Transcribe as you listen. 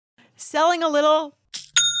Selling a little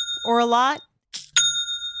or a lot?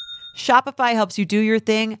 Shopify helps you do your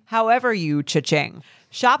thing however you cha-ching.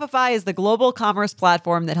 Shopify is the global commerce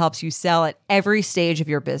platform that helps you sell at every stage of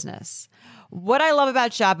your business. What I love about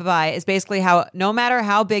Shopify is basically how no matter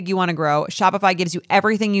how big you want to grow, Shopify gives you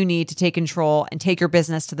everything you need to take control and take your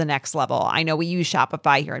business to the next level. I know we use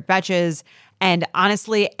Shopify here at Betches, and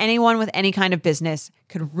honestly, anyone with any kind of business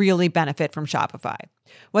could really benefit from Shopify.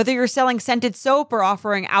 Whether you're selling scented soap or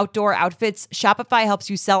offering outdoor outfits, Shopify helps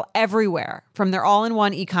you sell everywhere, from their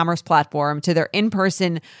all-in-one e-commerce platform to their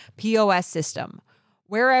in-person POS system.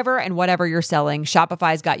 Wherever and whatever you're selling,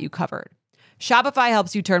 Shopify's got you covered. Shopify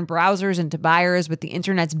helps you turn browsers into buyers with the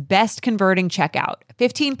internet's best converting checkout,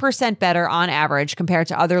 15% better on average compared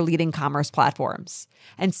to other leading commerce platforms.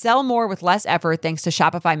 And sell more with less effort thanks to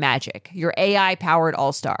Shopify Magic, your AI-powered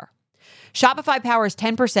all-star. Shopify powers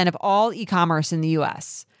 10% of all e-commerce in the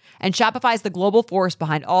U.S., and Shopify is the global force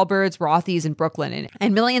behind Allbirds, Rothy's, and Brooklyn,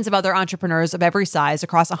 and millions of other entrepreneurs of every size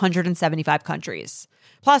across 175 countries.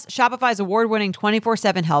 Plus, Shopify's award-winning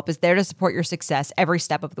 24/7 help is there to support your success every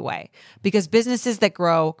step of the way, because businesses that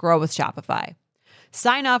grow, grow with Shopify.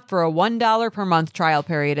 Sign up for a $1 per month trial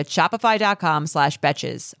period at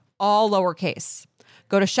shopify.com/betches, all lowercase.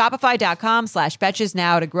 Go to shopify.com/betches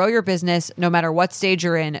now to grow your business no matter what stage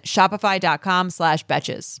you're in.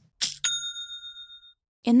 Shopify.com/betches.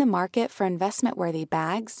 In the market for investment-worthy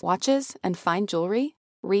bags, watches, and fine jewelry,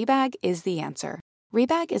 Rebag is the answer.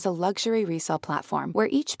 Rebag is a luxury resale platform where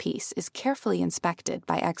each piece is carefully inspected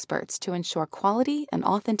by experts to ensure quality and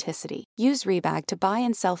authenticity. Use Rebag to buy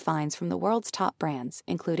and sell finds from the world's top brands,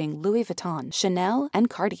 including Louis Vuitton, Chanel, and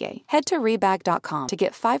Cartier. Head to Rebag.com to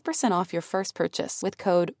get 5% off your first purchase with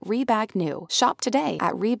code REBAGNEW. Shop today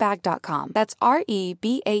at Rebag.com. That's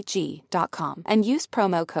REBAG.com. And use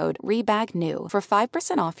promo code REBAGNEW for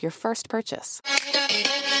 5% off your first purchase.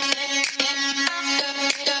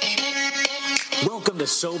 Welcome to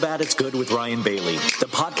So Bad It's Good with Ryan Bailey, the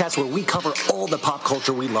podcast where we cover all the pop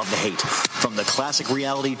culture we love to hate, from the classic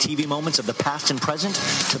reality TV moments of the past and present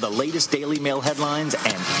to the latest Daily Mail headlines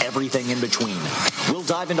and everything in between. We'll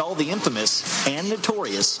dive into all the infamous and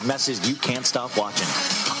notorious messes you can't stop watching.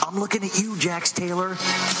 I'm looking at you, Jax Taylor.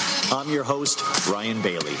 I'm your host, Ryan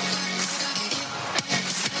Bailey.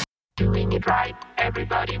 Doing it right,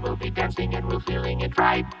 everybody will be dancing and we're feeling it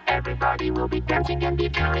right. Everybody will be dancing and be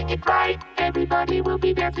feeling it right. Everybody will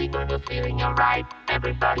be dancing and we're feeling alright.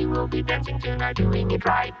 Everybody will be dancing tonight, doing it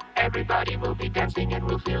right. Everybody will be dancing and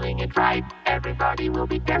we're feeling it right. Everybody will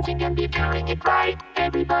be dancing and be feeling it right.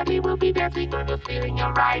 Everybody will be dancing and we're feeling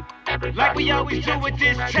alright. Like we always do at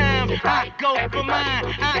this time, I go for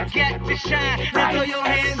mine, I get to shine. Now throw your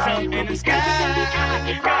hands up in the sky.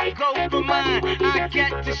 I go for mine, I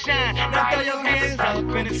get to shine. Now throw your hands up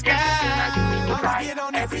in the sky. I'ma get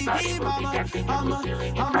on the TV, mama.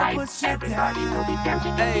 I'ma push it down.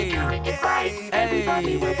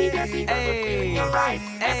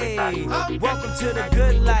 Hey, welcome to the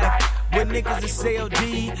good life. Where niggas is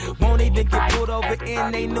CLD, won't even get pulled over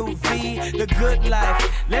in they new V. The good life,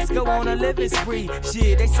 let's go on a living spree.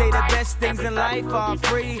 Shit, they say the best things in life are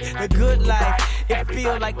free. The good life, it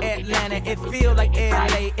feel like Atlanta, it feel like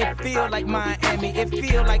LA, it feel like Miami, it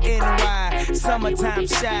feel like NY. Summertime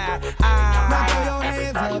Shy. Now throw your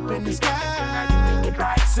hands up in the sky.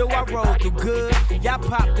 So I roll through good, y'all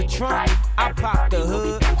pop the trunk, I pop the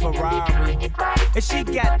hood, Ferrari. And she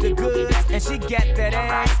got the goods, and she got that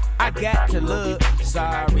ass, I got to look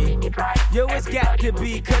sorry. Yo, it's got to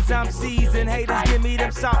be, cause I'm seasoned, haters give me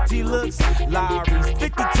them salty looks, Lorry's.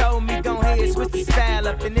 50 told me, go ahead, switch the style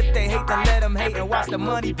up, and if they hate, then let them hate and watch the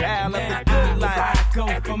money pile up. The good life, I go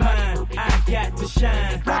for mine, I got to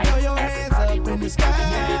shine. Now throw your hands up in the sky.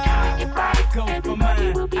 I go for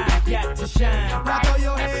mine, I got to shine. Now throw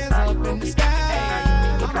your hands up in the sky.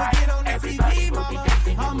 I'ma get on the TV,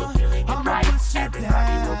 mama. I'ma push it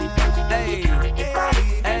down.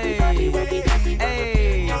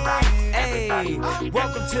 Hey,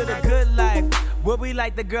 welcome to the good life. Where we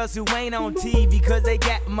like the girls who ain't on TV cause they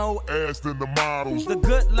got more ass than the models. The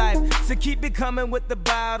good life, so keep it coming with the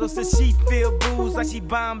bottles. So she feel booze like she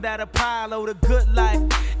bombed at Apollo. The good life,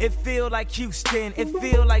 it feel like Houston, it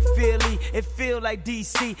feel like Philly, it feel like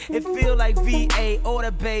DC, it feel like VA or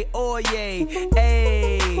the Bay or yay.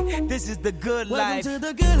 Hey, this is the good life. Welcome to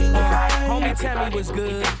the good life. Homie, tell me what's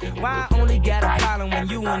good. Why I only got a problem when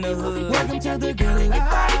you in the hood? Welcome to the good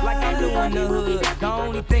life. Like I'm doing the hood. The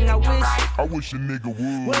only thing I wish a nigga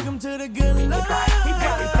would. Welcome to the good life. he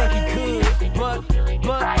probably think he could,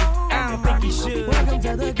 but I don't think you should. Welcome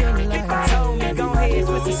to the good They life. told me, go ahead,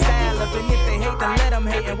 switch the style up. And if they hate, then let them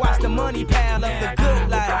hate and watch the money pile up. The good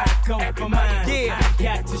life. I go for mine. Yeah, I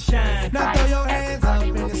got to shine. Now throw your hands up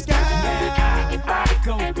in the sky. I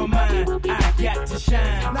go for mine. I got to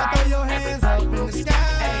shine. Now throw your hands up in the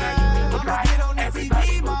sky. I'ma get on the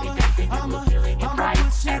TV, mama. I'ma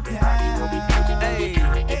push it down.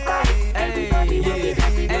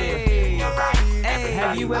 Hey,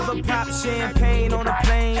 have you ever popped champagne on a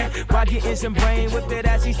plane while getting some brain with it?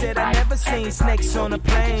 As he said, I never seen snakes on a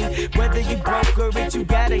plane. Whether you broke or rich, you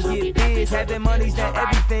gotta get biz. Having money's not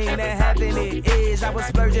everything that having it is. I was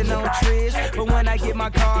splurging on trips, but when I get my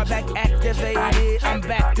car back activated, I'm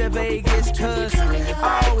back to Vegas. Cause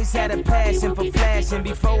I always had a passion for flashing.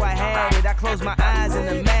 Before I had it, I closed my eyes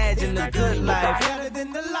and imagined the good life. Better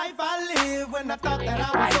than the life I lived when I thought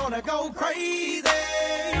that I was gonna go crazy.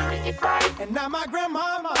 And now my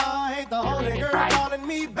grandmama ain't the only girl calling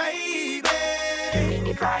me baby. And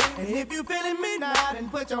if you feeling me now, then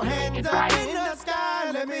put your hands up in the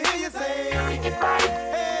sky. Let me hear you say, hey,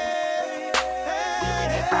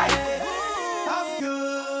 I'm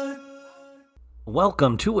good.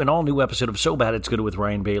 Welcome to an all-new episode of So Bad It's Good with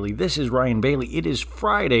Ryan Bailey. This is Ryan Bailey. It is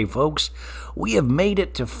Friday, folks. We have made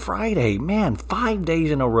it to Friday. Man, 5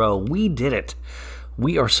 days in a row. We did it.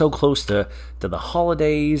 We are so close to the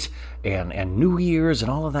holidays and New Year's and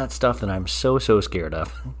all of that stuff that I'm so scared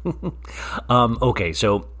of. Okay,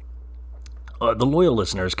 so the loyal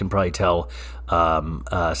listeners can probably tell.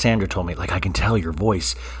 Sandra told me, like, I can tell your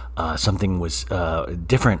voice. Something was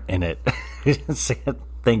different in it.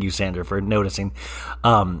 Thank you, Sandra, for noticing.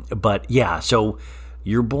 But yeah, so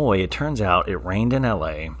your boy, it turns out it rained in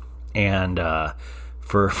LA. And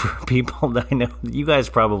for people that I know, you guys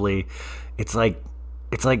probably, it's like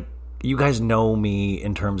you guys know me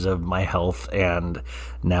in terms of my health, and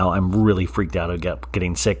now I'm really freaked out of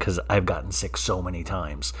getting sick because I've gotten sick so many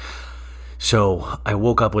times. So I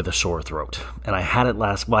woke up with a sore throat, and I had it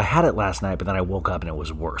last night, but then I woke up and it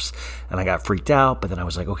was worse, and I got freaked out. But then I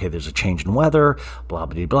was like, okay, there's a change in weather, blah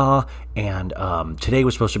blah blah, and today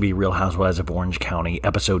was supposed to be Real Housewives of Orange County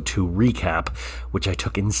episode 2 recap, which I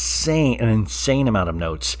took an insane amount of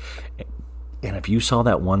notes. And if you guys saw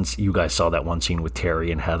that one scene with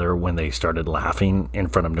Terry and Heather when they started laughing in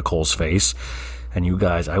front of Nicole's face, and you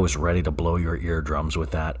guys, I was ready to blow your eardrums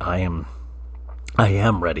with that. I am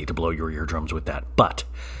ready to blow your eardrums with that. But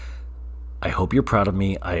I hope you're proud of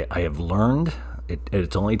me. I have learned,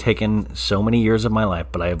 it's only taken so many years of my life,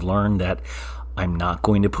 but I have learned that I'm not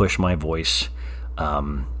going to push my voice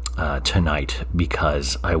tonight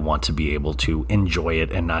because I want to be able to enjoy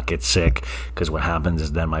it and not get sick, because what happens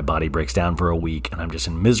is then my body breaks down for a week and I'm just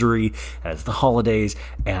in misery, and it's the holidays,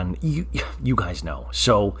 and you guys know.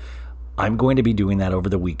 So I'm going to be doing that over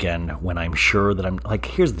the weekend when I'm sure that I'm like,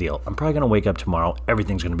 here's the deal. I'm probably going to wake up tomorrow.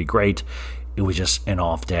 Everything's going to be great. It was just an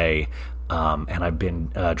off day. And I've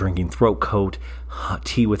been drinking throat coat,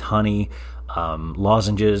 tea with honey,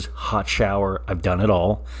 lozenges, hot shower. I've done it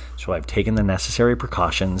all. So I've taken the necessary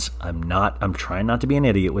precautions. I'm trying not to be an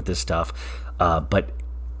idiot with this stuff. But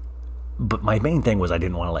my main thing was I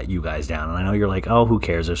didn't want to let you guys down. And I know you're like, oh, who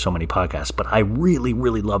cares? There's so many podcasts. But I really,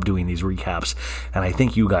 really love doing these recaps. And I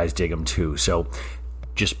think you guys dig them too. So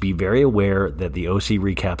just be very aware that the OC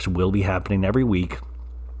recaps will be happening every week.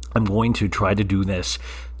 I'm going to try to do this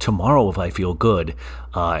tomorrow if I feel good,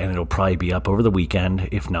 and it'll probably be up over the weekend,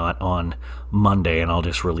 if not on Monday, and I'll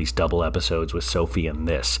just release double episodes with Sophie and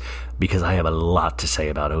this, because I have a lot to say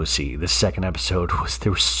about OC. This second episode,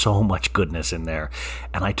 there was so much goodness in there,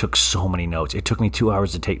 and I took so many notes. It took me 2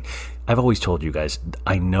 hours to take. I've always told you guys,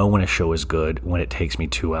 I know when a show is good when it takes me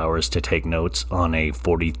 2 hours to take notes on a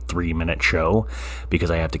 43-minute show, because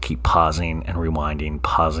I have to keep pausing and rewinding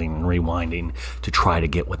to try to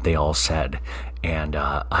get what they all said. And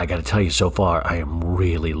I got to tell you, so far, I am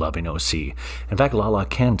really loving OC. In fact, Lala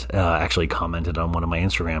Kent actually commented on one of my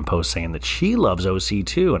Instagram posts saying that she loves OC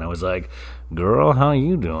too. And I was like, girl, how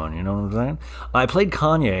you doing? You know what I'm saying? I played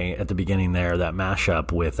Kanye at the beginning there, that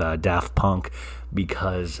mashup with Daft Punk,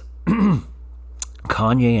 because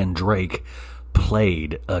Kanye and Drake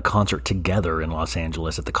played a concert together in Los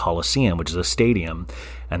Angeles at the Coliseum, which is a stadium,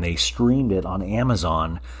 and they streamed it on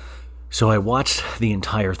Amazon. So I watched the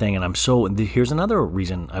entire thing, and here's another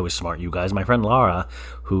reason I was smart, you guys. My friend Laura,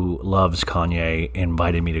 who loves Kanye,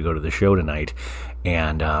 invited me to go to the show tonight,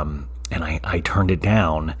 and I turned it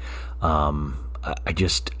down.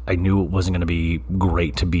 I knew it wasn't going to be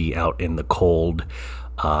great to be out in the cold,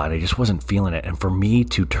 and I just wasn't feeling it. And for me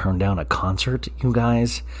to turn down a concert, you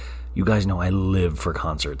guys, You guys know I live for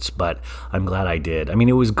concerts, but I'm glad I did. I mean,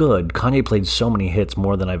 it was good. Kanye played so many hits,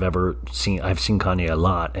 more than I've ever seen. I've seen Kanye a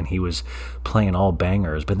lot, and he was playing all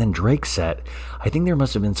bangers. But then Drake's set, I think there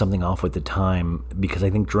must have been something off with the time, because I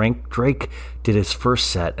think Drake did his first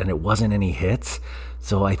set, and it wasn't any hits.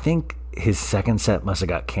 So I think his second set must have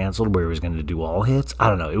got canceled, where he was going to do all hits. I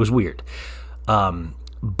don't know. It was weird.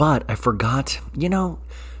 But I forgot,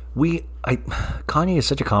 Kanye is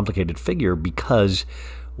such a complicated figure because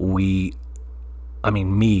me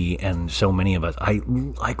and so many of us,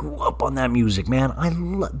 I grew up on that music, man. I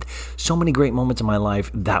loved so many great moments in my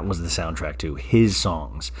life. That was the soundtrack to his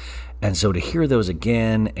songs. And so to hear those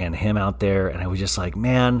again and him out there, and I was just like,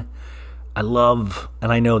 man, and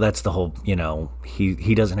I know that's the whole,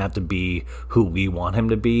 he doesn't have to be who we want him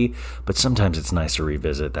to be, but sometimes it's nice to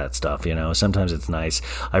revisit that stuff, sometimes it's nice.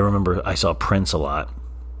 I remember I saw Prince a lot,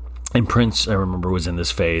 and Prince, I remember, was in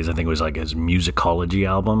this phase. I think it was like his musicology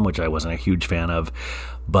album, which I wasn't a huge fan of,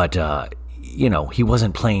 but, he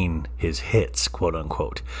wasn't playing his hits, quote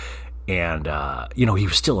unquote. And, he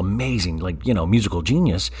was still amazing, like, musical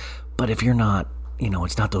genius, but if you're not,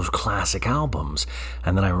 it's not those classic albums.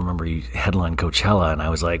 And then I remember he headlined Coachella, and I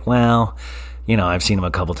was like, well, I've seen him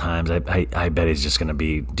a couple times. I bet he's just going to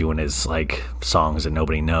be doing his, like, songs that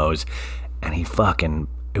nobody knows. And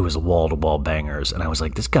it was wall-to-wall bangers. And I was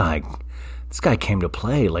like, this guy came to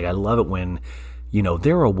play. Like, I love it when,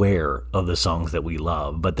 they're aware of the songs that we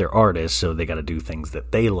love, but they're artists, so they got to do things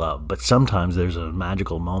that they love. But sometimes there's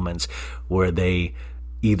magical moments where they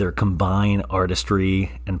either combine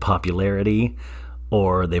artistry and popularity,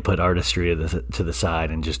 or they put artistry to the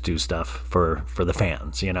side and just do stuff for the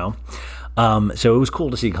fans, So it was cool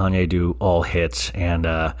to see Kanye do all hits, and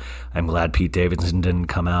I'm glad Pete Davidson didn't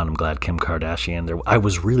come out. I'm glad Kim Kardashian. I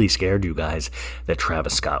was really scared, you guys, that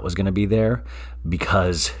Travis Scott was going to be there,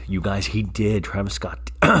 because, you guys, Travis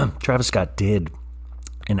Scott did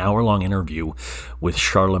an hour-long interview with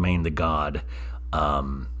Charlemagne the God,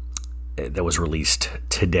 that was released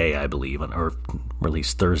today, I believe, or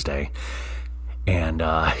released Thursday. And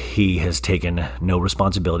he has taken no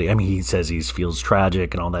responsibility. I mean, he says he feels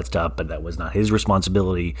tragic and all that stuff, but that was not his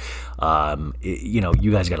responsibility.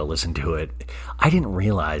 You guys got to listen to it. I didn't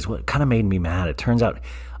realize what kind of made me mad. It turns out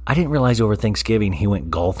I didn't realize over Thanksgiving he went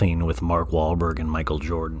golfing with Mark Wahlberg and Michael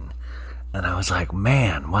Jordan. And I was like,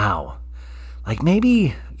 man, wow. Like,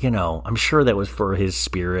 maybe, I'm sure that was for his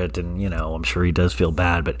spirit, and, I'm sure he does feel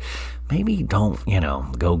bad, but maybe don't,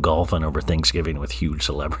 go golfing over Thanksgiving with huge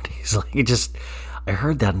celebrities. Like, I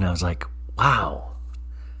heard that and I was like, wow,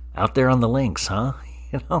 out there on the links, huh?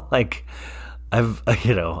 I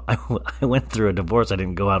went through a divorce. I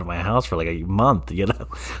didn't go out of my house for like a month, you know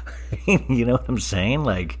what I'm saying?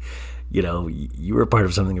 Like, you were part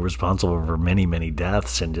of something responsible for many, many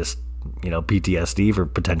deaths, and just, PTSD for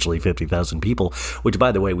potentially 50,000 people, which,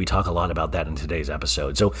 by the way, we talk a lot about that in today's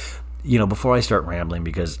episode. So, before I start rambling,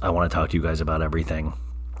 because I want to talk to you guys about everything,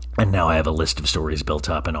 and now I have a list of stories built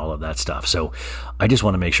up and all of that stuff. So I just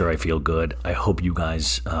want to make sure I feel good. I hope you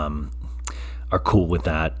guys are cool with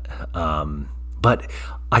that. But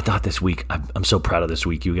I thought this week, I'm so proud of this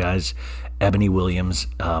week, you guys. Ebony Williams,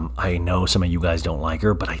 I know some of you guys don't like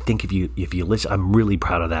her, but I think if you listen, I'm really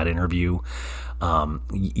proud of that interview.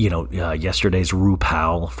 Yesterday's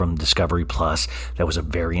RuPaul from Discovery Plus, that was a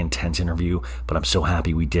very intense interview, but I'm so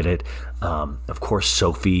happy we did it. Of course,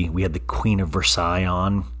 Sophie, we had the Queen of Versailles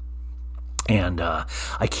on, and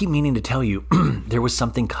I keep meaning to tell you, there was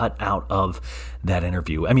something cut out of that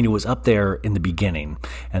interview. I mean, it was up there in the beginning,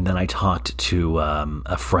 and then I talked to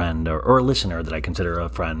a friend or a listener that I consider a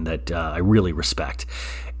friend that I really respect,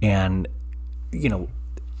 and,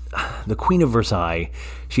 the Queen of Versailles,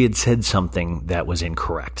 she had said something that was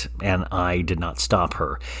incorrect, and I did not stop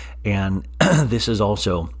her. And this is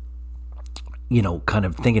also, kind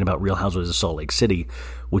of thinking about Real Housewives of Salt Lake City,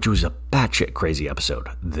 which was a batshit crazy episode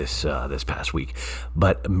this past week.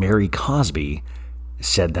 But Mary Cosby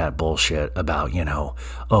said that bullshit about,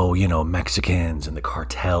 Mexicans and the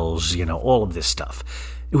cartels, all of this stuff.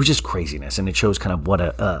 It was just craziness, and it shows kind of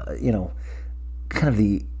what kind of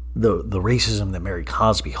the racism that Mary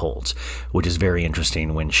Cosby holds, which is very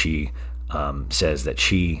interesting when she says that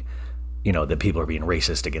that people are being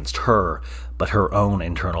racist against her, but her own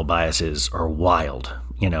internal biases are wild,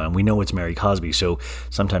 and we know it's Mary Cosby, so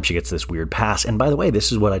sometimes she gets this weird pass. And by the way,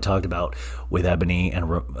 this is what I talked about with Ebony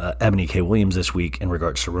and Ebony K. Williams this week in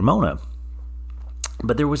regards to Ramona.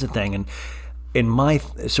 But there was a thing, and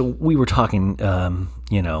so we were talking,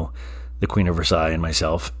 the Queen of Versailles and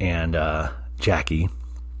myself and Jackie,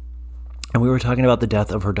 and we were talking about the death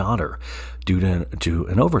of her daughter due to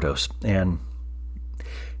an overdose. And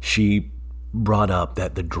she brought up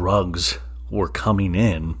that the drugs were coming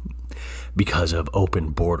in because of open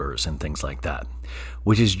borders and things like that,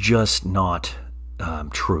 which is just not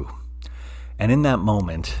true. And in that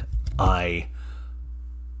moment, I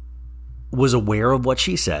was aware of what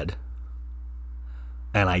she said,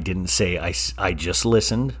 and I didn't say, I just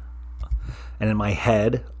listened. And in my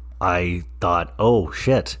head, I thought, oh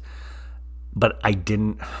shit. But I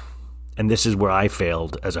didn't, and this is where I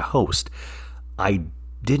failed as a host. I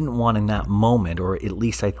didn't want in that moment, or at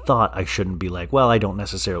least I thought I shouldn't be like, well, I don't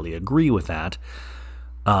necessarily agree with that.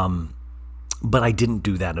 But I didn't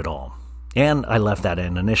do that at all. And I left that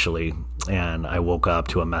in initially, and I woke up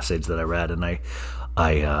to a message that I read, and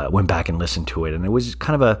I went back and listened to it, and it was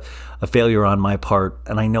kind of a failure on my part.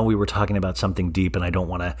 And I know we were talking about something deep, and I didn't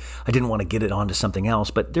want to get it onto something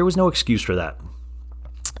else, but there was no excuse for that.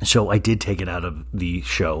 So I did take it out of the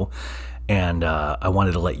show, and I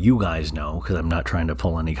wanted to let you guys know, because I'm not trying to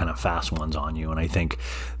pull any kind of fast ones on you. And I think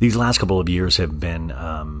these last couple of years have been,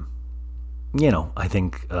 I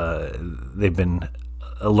think they've been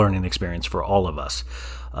a learning experience for all of us.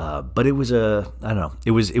 But it was I don't know,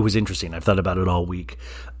 it was interesting. I've thought about it all week,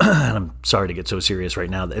 and I'm sorry to get so serious right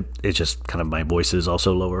now. It's just kind of, my voice is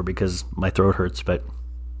also lower because my throat hurts, but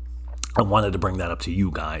I wanted to bring that up to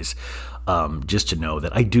you guys, just to know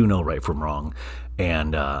that I do know right from wrong,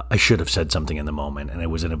 and I should have said something in the moment, and it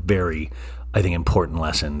was in a very, I think, important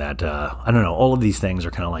lesson that, I don't know, all of these things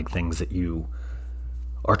are kind of like things that you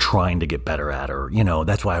are trying to get better at, or,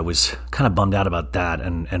 that's why I was kind of bummed out about that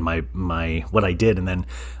and my what I did. And then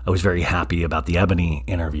I was very happy about the Ebony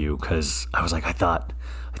interview, because I was like, I thought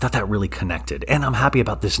that really connected. And I'm happy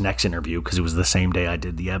about this next interview, because it was the same day I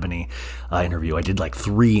did the Ebony interview. I did like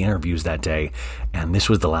 3 interviews that day, and this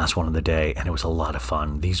was the last one of the day, and it was a lot of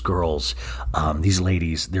fun. These girls, these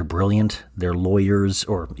ladies, they're brilliant. They're lawyers,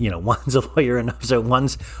 or, one's a lawyer, and so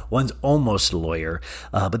one's almost a lawyer,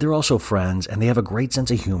 but they're also friends, and they have a great sense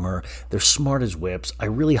of humor. They're smart as whips. I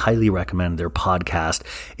really highly recommend their podcast.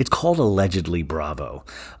 It's called Allegedly Bravo,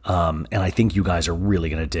 and I think you guys are really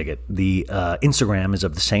going to dig it. The Instagram is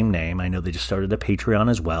of the same name. I know they just started a Patreon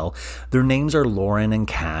as well. Their names are Lauren and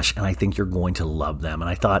Cash, and I think you're going to love them. And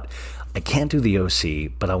I thought, I can't do the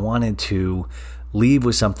OC, but I wanted to leave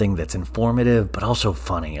with something that's informative, but also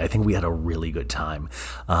funny. I think we had a really good time.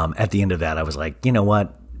 At the end of that, I was like, you know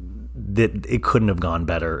what? It couldn't have gone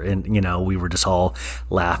better. And, we were just all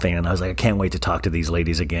laughing, and I was like, I can't wait to talk to these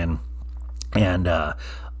ladies again. And,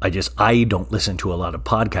 I don't listen to a lot of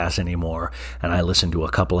podcasts anymore, and I listened to a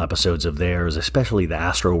couple episodes of theirs, especially the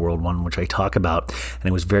Astroworld one, which I talk about, and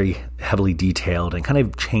it was very heavily detailed and kind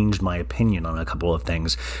of changed my opinion on a couple of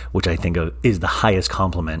things, which I think is the highest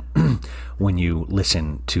compliment when you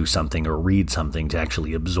listen to something or read something, to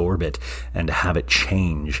actually absorb it and to have it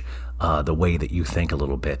change the way that you think a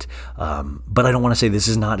little bit. But I don't want to say this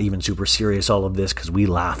is not even super serious, all of this, because we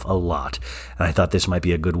laugh a lot. And I thought this might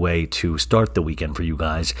be a good way to start the weekend for you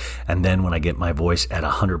guys. And then when I get my voice at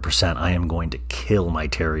 100%, I am going to kill my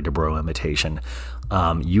Terry DeBro imitation.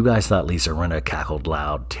 You guys thought Lisa Rinna cackled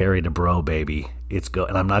loud. Terry DeBro, baby. It's go.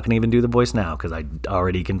 And I'm not going to even do the voice now, because I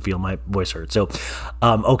already can feel my voice hurt. So,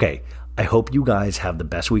 okay. I hope you guys have the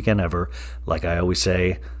best weekend ever. Like I always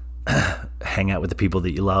say, hang out with the people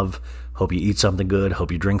that you love. Hope you eat something good.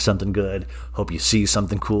 Hope you drink something good. Hope you see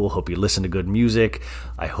something cool. Hope you listen to good music.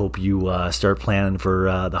 I hope you start planning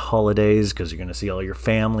for the holidays, because you're going to see all your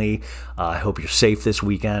family. I hope you're safe this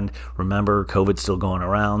weekend. Remember, COVID's still going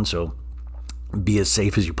around, so be as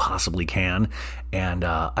safe as you possibly can. And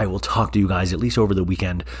I will talk to you guys at least over the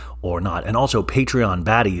weekend or not. And also, Patreon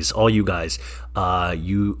baddies, all you guys,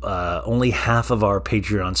 only half of our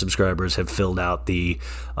Patreon subscribers have filled out the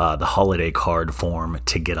holiday card form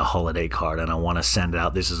to get a holiday card, and I want to send it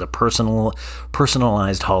out. This is a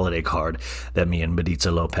personalized holiday card that me and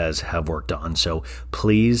Maritza Lopez have worked on. So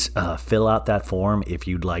please fill out that form if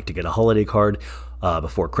you'd like to get a holiday card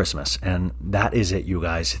before Christmas. And that is it, you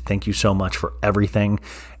guys. Thank you so much for everything,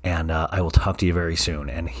 and I will talk to you very soon.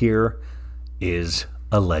 And here is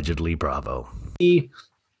Allegedly Bravo.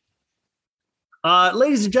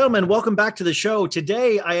 Ladies and gentlemen, welcome back to the show.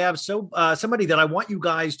 Today, I have somebody that I want you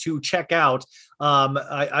guys to check out.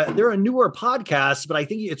 They're a newer podcast, but I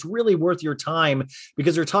think it's really worth your time,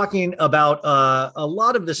 because they're talking about a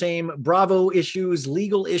lot of the same Bravo issues,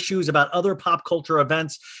 legal issues, about other pop culture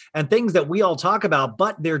events and things that we all talk about,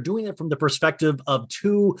 but they're doing it from the perspective of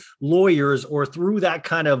 2 lawyers, or through that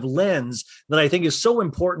kind of lens that I think is so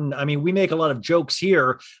important. I mean, we make a lot of jokes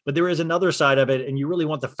here, but there is another side of it, and you really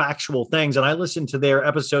want the factual things. And I listened to their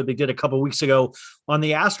episode they did a couple of weeks ago on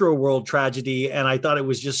the Astroworld tragedy, and I thought it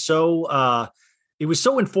was just so it was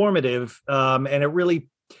so informative, and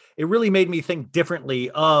it it really made me think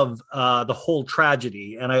differently of the whole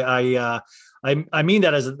tragedy. And I mean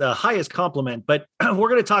that as the highest compliment, but we're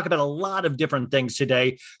going to talk about a lot of different things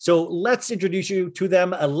today. So let's introduce you to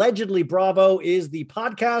them. Allegedly Bravo is the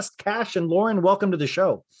podcast. Cash and Lauren, welcome to the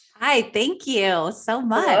show. Hi, thank you so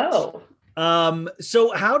much. Hello.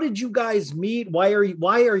 So how did you guys meet? Why are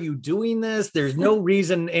you doing this? There's no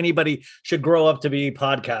reason anybody should grow up to be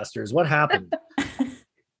podcasters. What happened?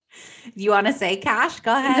 You want to say, Cash?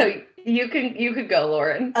 Go ahead. No, you could go,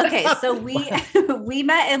 Lauren. Okay, so we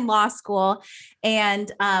met in law school,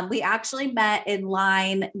 and we actually met in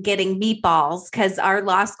line getting meatballs because our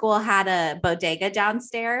law school had a bodega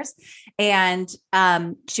downstairs, and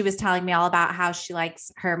she was telling me all about how she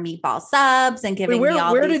likes her meatball subs and giving me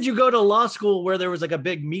all. Where did you go to law school where there was like a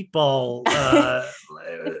big meatball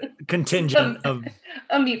contingent of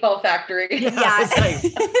a meatball factory? Yeah. It's like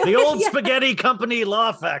the old spaghetti company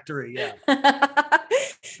law factory. Yeah.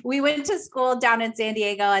 We went to school down in San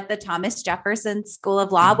Diego at the Thomas Jefferson School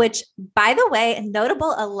of Law, which, by the way,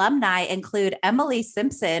 notable alumni include Emily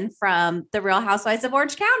Simpson from The Real Housewives of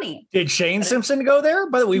Orange County. Did Shane Simpson go there?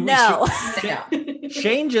 By the way, no.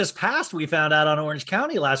 Shane just passed, we found out, on Orange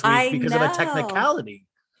County last week because of a technicality.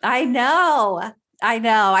 I know.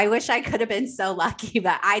 I wish I could have been so lucky,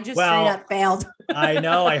 but I just straight up failed. I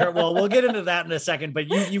know. I heard. Well, we'll get into that in a second, but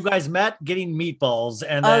you guys met getting meatballs,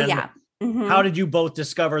 and then how did you both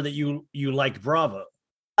discover that you liked Bravo?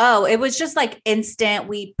 Oh, it was just like instant.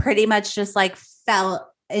 We pretty much just like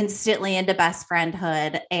fell instantly into best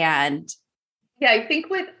friendhood. And yeah, I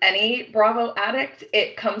think with any Bravo addict,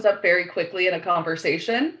 it comes up very quickly in a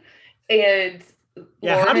conversation. And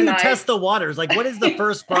yeah, Lauren, how do you test the waters? Like, what is the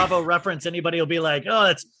first Bravo reference anybody will be like, oh,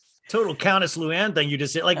 that's total Countess Luann thing you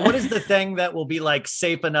just said? Like, what is the thing that will be like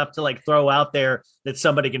safe enough to like throw out there that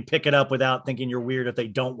somebody can pick it up without thinking you're weird if they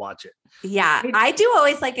don't watch it? Yeah, I do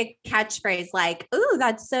always like a catchphrase like, ooh,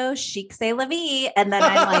 that's so chic, c'est la vie. And then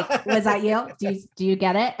I'm like, was that you? Do you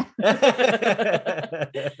get it?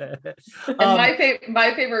 And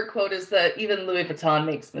my favorite quote is that even Louis Vuitton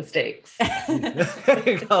makes mistakes.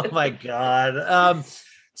 Oh my God.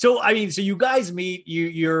 So you guys meet,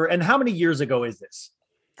 and how many years ago is this?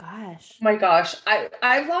 Gosh. My gosh.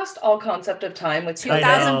 I've lost all concept of time with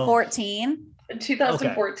 2014.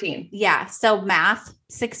 2014. Okay. Yeah. So math,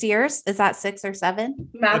 6 years. Is that 6 or 7?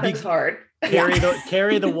 Math is hard. Carry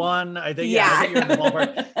the one. I think. Yeah. I think you're in the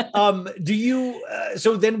ballpark. Do you?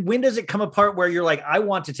 So then, when does it come apart where you're like, I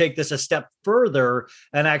want to take this a step further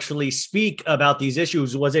and actually speak about these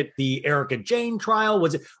issues? Was it the Erika Jayne trial?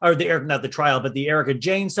 Was it, or not the trial, but the Erika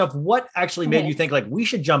Jayne stuff? What actually made you think like we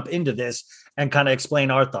should jump into this and kind of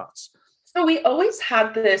explain our thoughts? So we always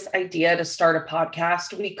had this idea to start a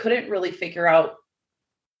podcast. We couldn't really figure out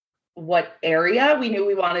what area. We knew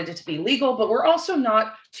we wanted it to be legal, but we're also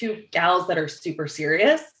not two gals that are super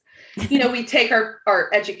serious. You know, we take our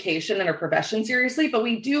education and our profession seriously, but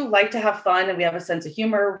we do like to have fun and we have a sense of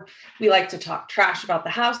humor. We like to talk trash about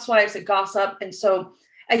the housewives and gossip. And so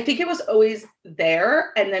I think it was always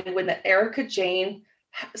there. And then when the Erika Jayne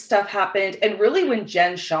stuff happened, and really when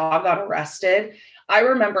Jen Shah got arrested, I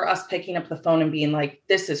remember us picking up the phone and being like,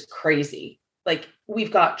 this is crazy. Like,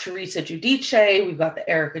 we've got Teresa Giudice, we've got the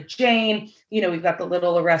Erika Jayne, you know, we've got the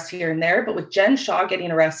little arrests here and there. But with Jen Shah getting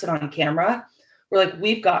arrested on camera, we're like,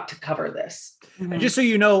 we've got to cover this. And just so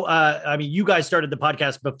you know, you guys started the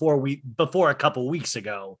podcast before a couple weeks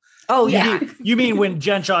ago. Oh, yeah. You mean when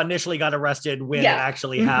Jen Shah initially got arrested, when it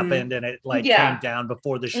actually happened and it came down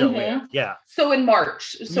before the show aired. Yeah. So in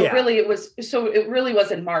March. It really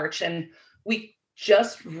was in March. And we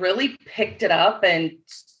just really picked it up and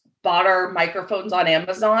bought our microphones on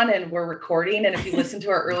Amazon and we're recording. And if you listen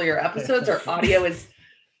to our earlier episodes, our audio is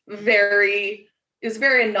very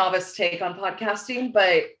a novice take on podcasting,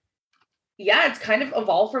 but yeah, it's kind of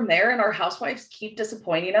evolved from there. And our housewives keep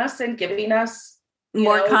disappointing us and giving us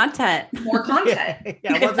more content.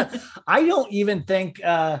 I don't even think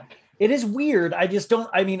it is weird. I just don't.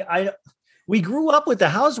 We grew up with the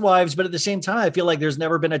housewives, but at the same time, I feel like there's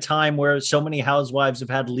never been a time where so many housewives have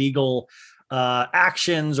had legal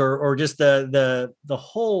actions or just the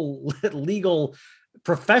whole legal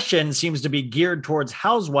profession seems to be geared towards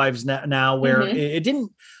housewives now where it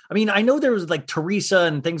didn't. I mean, I know there was like Teresa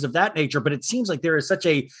and things of that nature, but it seems like there is such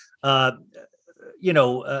a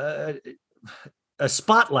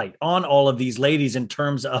spotlight on all of these ladies in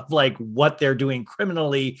terms of like what they're doing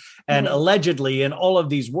criminally and allegedly, and all of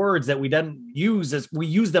these words that we didn't use as we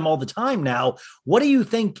use them all the time now. What do you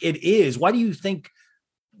think it is? Why do you think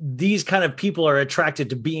these kind of people are attracted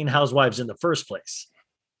to being housewives in the first place?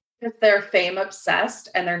 Because they're fame obsessed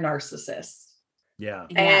and they're narcissists. Yeah.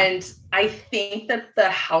 And I think that the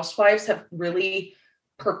housewives have really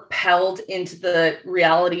propelled into the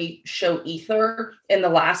reality show ether in the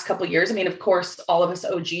last couple of years. I mean, of course, all of us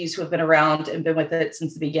OGs who have been around and been with it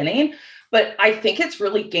since the beginning, but I think it's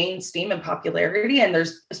really gained steam and popularity. And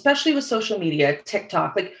there's, especially with social media,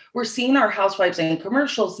 TikTok, like we're seeing our housewives in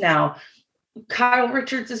commercials now. Kyle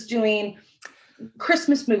Richards is doing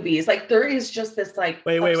Christmas movies. Like there is just this like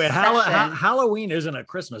wait. Halloween isn't a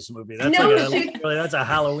Christmas movie. That's that's a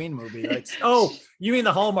Halloween movie. That's you mean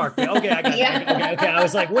the Hallmark movie? Okay, I got it. Okay. I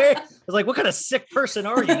was like, what kind of sick person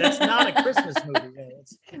are you? That's not a Christmas movie.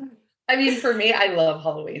 I mean, for me, I love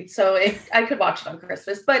Halloween, so I could watch it on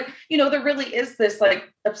Christmas. But there really is this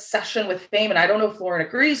like obsession with fame, and I don't know if Lauren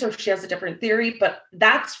agrees or if she has a different theory, but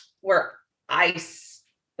that's where I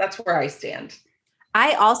stand.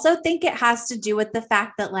 I also think it has to do with the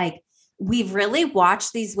fact that like we've really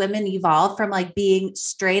watched these women evolve from like being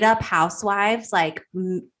straight up housewives, like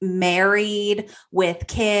married with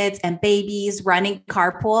kids and babies running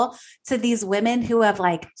carpool, to these women who have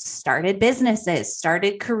like started businesses,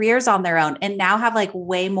 started careers on their own, and now have like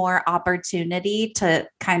way more opportunity to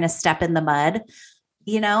kind of step in the mud,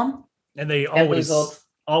 And they always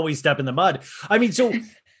step in the mud. I mean, so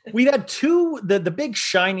we had the big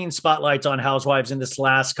shining spotlights on housewives in this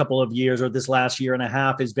last couple of years, or this last year and a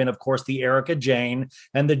half, has been, of course, the Erika Jayne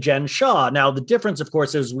and the Jen Shah. Now, the difference, of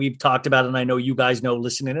course, as we've talked about, and I know you guys know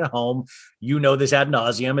listening at home, this ad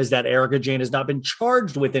nauseum, is that Erika Jayne has not been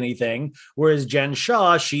charged with anything, whereas Jen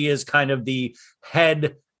Shah, she is kind of the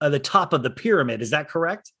head of the top of the pyramid. Is that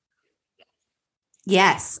correct?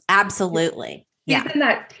 Yes, absolutely. She's in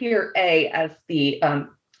that tier A, as the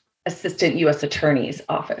Assistant U.S. Attorney's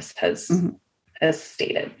Office has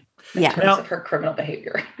stated in terms of her criminal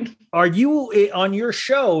behavior. Are you on your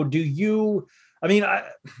show?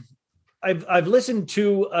 I've listened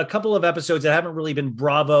to a couple of episodes that haven't really been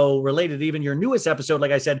Bravo related. Even your newest episode,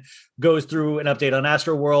 like I said, goes through an update on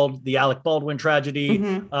Astroworld, the Alec Baldwin tragedy,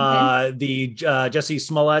 the Jussie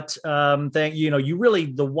Smollett thing. You really,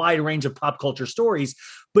 the wide range of pop culture stories.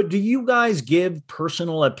 But do you guys give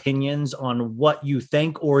personal opinions on what you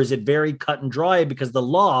think, or is it very cut and dry? Because the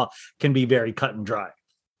law can be very cut and dry.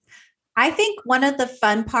 I think one of the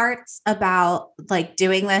fun parts about like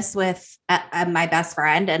doing this with my best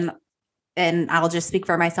friend, and I'll just speak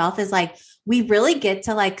for myself, is like, we really get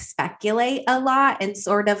to like speculate a lot and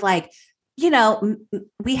sort of like,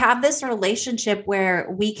 we have this relationship where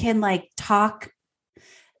we can like talk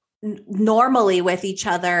normally with each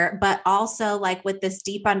other, but also like with this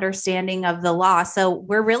deep understanding of the law. So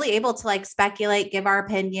we're really able to like speculate, give our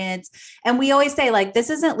opinions. And we always say like,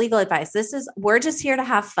 this isn't legal advice. We're just here to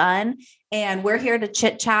have fun, and we're here to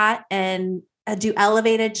chit chat and do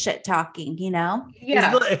elevated shit talking,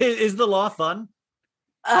 Yeah. Is the law fun?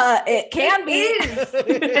 It can be.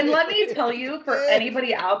 And let me tell you, for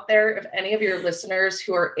anybody out there, if any of your listeners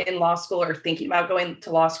who are in law school or thinking about going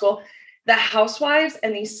to law school, the housewives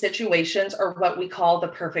and these situations are what we call the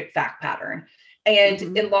perfect fact pattern. And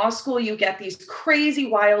in law school, you get these crazy,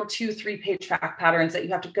 wild 2-3 page fact patterns that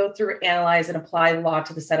you have to go through, analyze, and apply law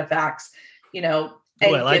to the set of facts, and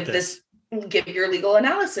give your legal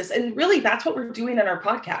analysis. And really, that's what we're doing in our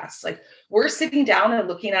podcast. Like, we're sitting down and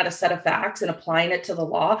looking at a set of facts and applying it to the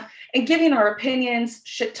law and giving our opinions,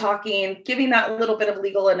 shit talking, giving that little bit of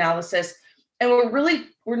legal analysis. And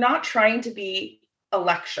we're not trying to be a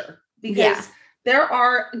lecture. Because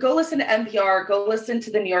go listen to NPR, go listen to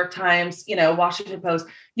the New York Times, Washington Post,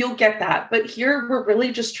 you'll get that. But here we're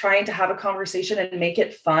really just trying to have a conversation and make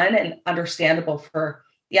it fun and understandable for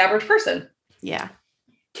the average person. Yeah.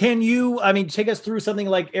 Can you, take us through something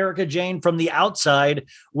like Erika Jayne from the outside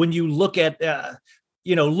when you look at,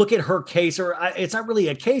 look at her case, or it's not really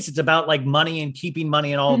a case. It's about like money and keeping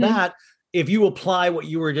money and all that. If you apply what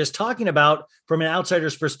you were just talking about from an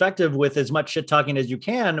outsider's perspective with as much shit talking as you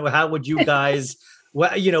can, how would you guys,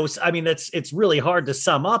 it's really hard to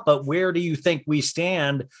sum up, but where do you think we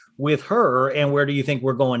stand with her, and where do you think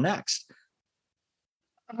we're going next?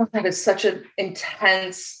 Oh, that is such an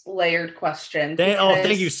intense, layered question.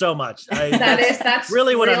 Thank you so much. That's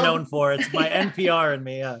really what I'm known for. It's my NPR in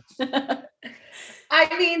me. Yeah.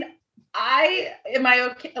 Am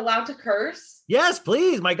I allowed to curse? Yes,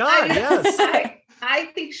 please. My God, yes. I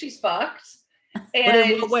think she's fucked. And but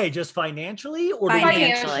in what way? Just financially, or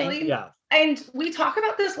financially? Yeah. And we talk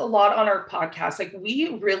about this a lot on our podcast. Like,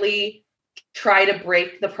 we really try to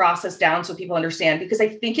break the process down so people understand, because I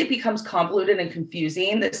think it becomes convoluted and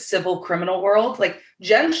confusing, the civil criminal world. Like,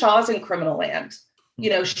 Jen Shah's in criminal land.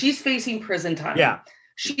 She's facing prison time. Yeah.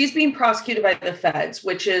 She's being prosecuted by the feds,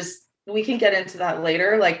 which is, we can get into that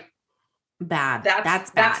later. Like, bad.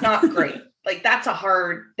 That's not great. Like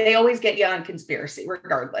they always get you on conspiracy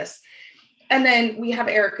regardless. And then we have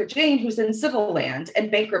Erika Jayne, who's in civil land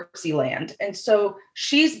and bankruptcy land. And so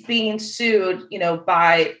she's being sued,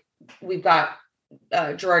 we've got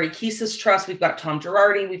Girardi Keese's trust, we've got Tom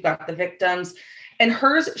Girardi, we've got the victims, and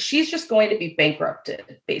she's just going to be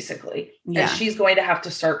bankrupted, basically. Yeah. And she's going to have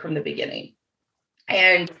to start from the beginning.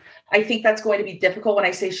 And I think that's going to be difficult when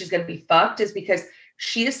I say she's going to be fucked, is because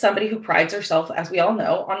she is somebody who prides herself, as we all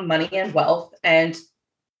know, on money and wealth and,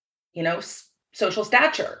 social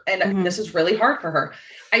stature. And this is really hard for her.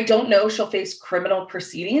 I don't know if she'll face criminal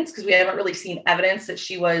proceedings because we haven't really seen evidence that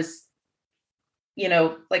she was,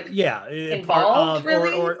 involved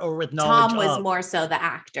really. or with knowledge. Tom was more so the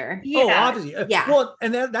actor. Yeah. Oh, obviously. Yeah. Well,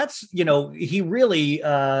 and that's, he really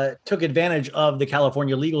took advantage of the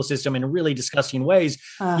California legal system in really disgusting ways,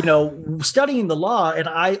 studying the law. And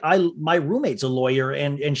my roommate's a lawyer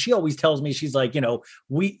and she always tells me, she's like,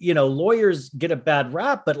 lawyers get a bad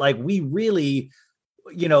rap, but like, we really,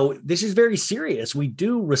 this is very serious. We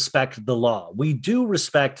do respect the law. We do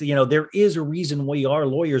respect, there is a reason we are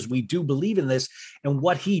lawyers. We do believe in this. And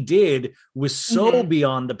what he did was so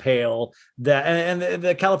beyond the pale that, and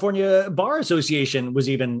the California Bar Association was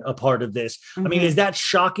even a part of this. I mean, is that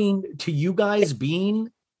shocking to you guys being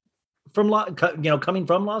from coming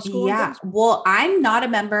from law school? Yeah. Well, I'm not a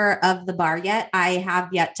member of the bar yet. I have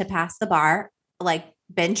yet to pass the bar.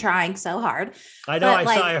 Been trying so hard. I know.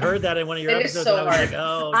 I heard that in one of your episodes. So and I was like,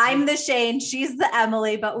 oh, I'm the Shane. She's the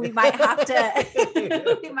Emily, but we might have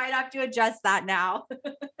to, adjust that now.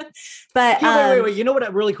 But wait. You know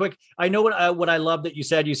what? Really quick. I know what I love that you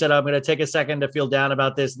said. You said, I'm going to take a second to feel down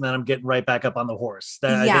about this. And then I'm getting right back up on the horse.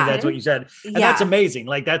 I think that's what you said. And that's amazing.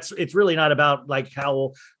 It's really not about like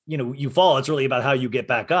how, you fall. It's really about how you get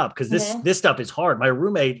back up. Cause this stuff is hard. My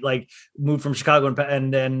roommate moved from Chicago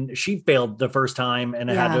and then she failed the first time and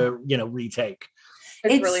had to, retake.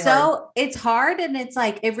 It's really hard. It's hard. And it's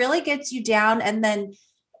it really gets you down. And then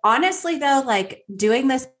honestly though, doing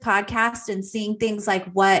this podcast and seeing things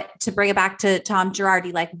to bring it back to Tom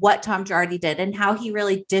Girardi, what Tom Girardi did and how he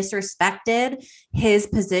really disrespected his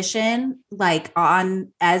position,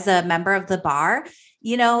 as a member of the bar,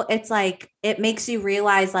 it's it makes you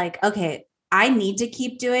realize okay, I need to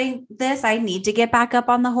keep doing this. I need to get back up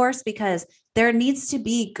on the horse because there needs to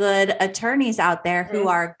be good attorneys out there who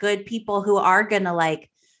are good people who are going to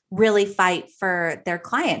really fight for their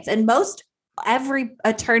clients. And every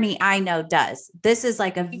attorney I know does. This is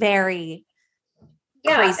a very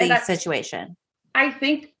crazy situation. I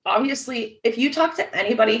think obviously if you talk to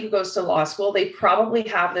anybody who goes to law school, they probably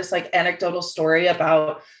have this anecdotal story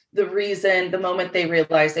about the moment they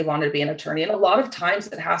realized they wanted to be an attorney. And a lot of times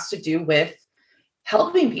it has to do with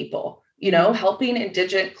helping people, helping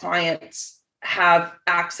indigent clients have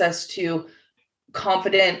access to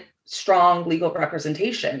confident, strong legal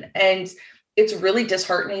representation. And it's really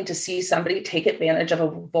disheartening to see somebody take advantage of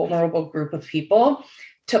a vulnerable group of people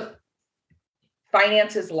to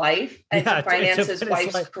finance his life and to finance his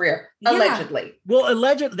wife's career, allegedly. Well,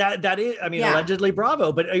 that is, allegedly,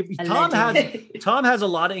 bravo. But Tom has a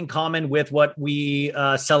lot in common with what we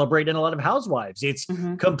celebrate in a lot of housewives. It's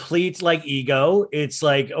complete ego. It's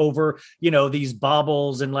over, these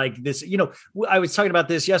baubles and this, I was talking about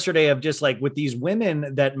this yesterday of just with these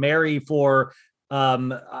women that marry for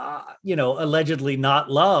allegedly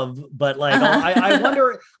not love, but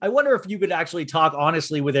I wonder if you could actually talk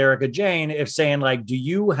honestly with Erika Jayne, if saying do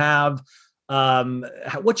you have,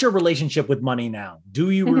 what's your relationship with money now? Do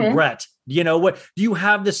you regret, what, do you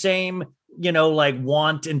have the same,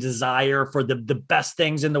 want and desire for the best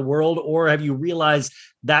things in the world? Or have you realized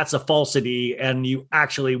that's a falsity and you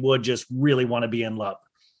actually would just really want to be in love?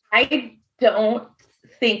 I don't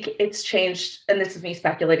think it's changed, and this is me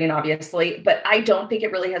speculating obviously, but I don't think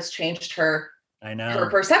it really has changed her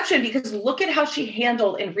perception, because look at how she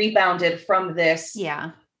handled and rebounded from this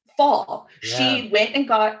fall. She went and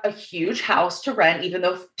got a huge house to rent, even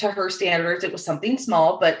though to her standards it was something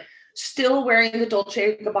small, but still wearing the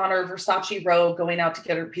Dolce & Gabbana or Versace robe, going out to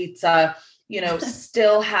get her pizza,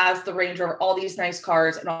 still has the Range Rover, all these nice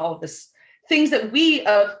cars and all of this things that we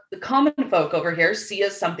of the common folk over here see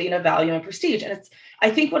as something of value and prestige. And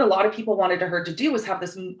I think what a lot of people wanted her to do was have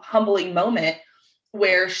this humbling moment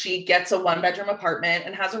where she gets a 1-bedroom apartment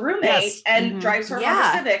and has a roommate and drives her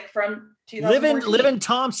Honda Civic from 2014. Live in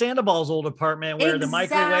Tom Sandoval's old apartment where the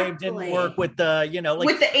microwave didn't work with the,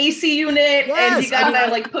 with the AC unit, and you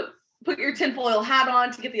gotta put your tinfoil hat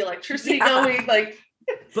on to get the electricity going.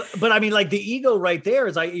 But I mean, the ego right there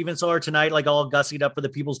is, I even saw her tonight, all gussied up for the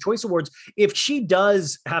People's Choice Awards. If she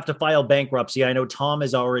does have to file bankruptcy, I know Tom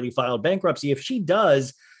has already filed bankruptcy. If she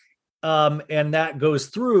does, and that goes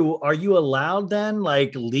through, are you allowed then,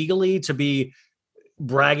 like legally, to be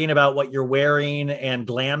bragging about what you're wearing and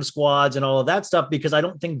glam squads and all of that stuff? Because I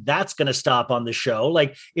don't think that's going to stop on the show.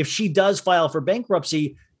 Like if she does file for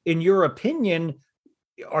bankruptcy, in your opinion,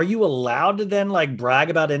 are you allowed to then like brag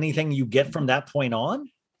about anything you get from that point on?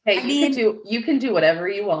 Hey, you can do whatever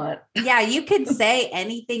you want. Yeah, you could say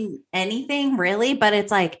anything really, but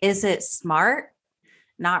it's like, is it smart?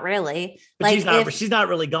 Not really. But like she's not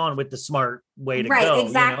really gone with the smart way to go. Right,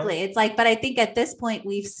 exactly. You know? It's like, but I think at this point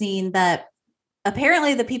we've seen that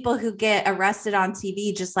apparently the people who get arrested on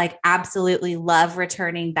TV just like absolutely love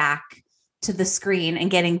returning back to the screen and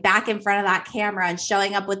getting back in front of that camera and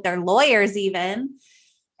showing up with their lawyers even.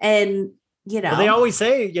 And well, they always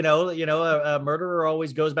say, a murderer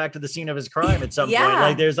always goes back to the scene of his crime at some point.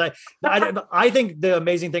 Like there's like, I think the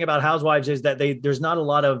amazing thing about Housewives is that there's not a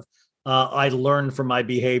lot of, I learned from my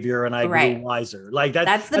behavior and I grew wiser. Like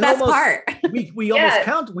that's the best part. we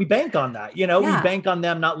almost we bank on that, we bank on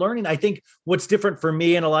them not learning. I think what's different for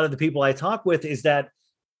me and a lot of the people I talk with is that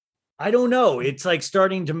I don't know. It's like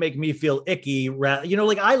starting to make me feel icky.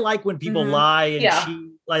 Like I like when people lie and cheat,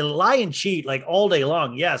 lie and cheat like all day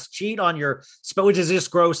long. Yes. Cheat on your spouse, which is just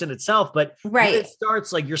gross in itself. But when it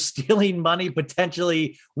starts like you're stealing money,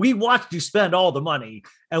 potentially we watched you spend all the money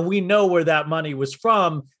and we know where that money was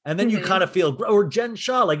from. And then you kind of feel, or Jen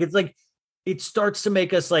Shah, like, it's like, it starts to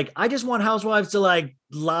make us like, I just want housewives to like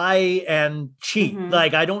lie and cheat.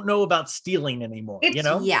 Like, I don't know about stealing anymore,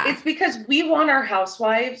 Yeah. It's because we want our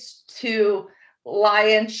housewives to lie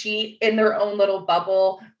and cheat in their own little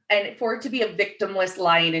bubble and for it to be a victimless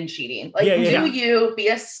lying and cheating. Like, you be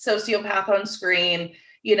a sociopath on screen,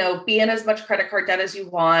 be in as much credit card debt as you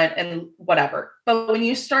want and whatever. But when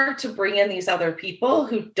you start to bring in these other people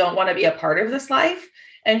who don't want to be a part of this life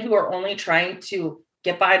and who are only trying to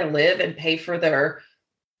get by to live and pay for their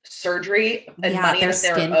surgery and money that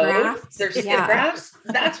they're owed, their skin grafts,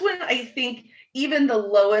 that's when I think even the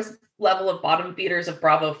lowest level of bottom feeders of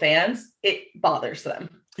Bravo fans, it bothers them.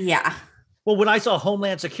 Yeah. Well, when I saw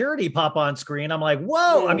Homeland Security pop on screen, I'm like,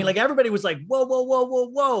 whoa. I mean, like everybody was like, whoa, whoa, whoa, whoa,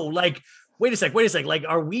 whoa. Like, wait a sec. Like,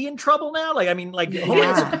 are we in trouble now? Like, I mean, like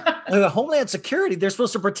Homeland Security, they're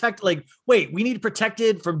supposed to protect, like, wait, we need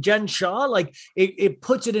protected from Jen Shah. Like it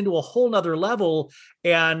puts it into a whole nother level.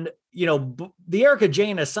 And, the Erika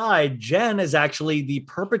Jayne aside, Jen is actually the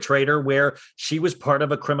perpetrator where she was part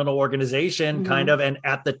of a criminal organization kind of. And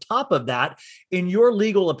at the top of that, in your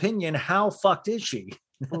legal opinion, how fucked is she?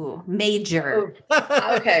 Ooh, major.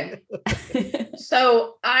 Okay.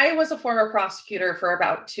 So I was a former prosecutor for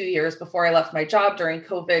about 2 years before I left my job during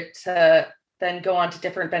COVID to then go on to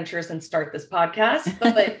different ventures and start this podcast.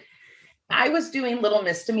 But I was doing little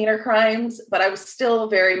misdemeanor crimes, but I was still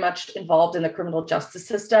very much involved in the criminal justice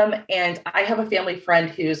system. And I have a family friend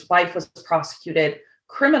whose wife was prosecuted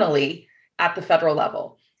criminally at the federal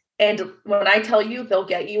level. And when I tell you, they'll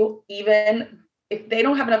get you, even if they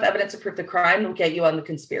don't have enough evidence to prove the crime, they'll get you on the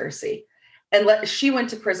conspiracy. And she went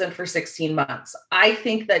to prison for 16 months. I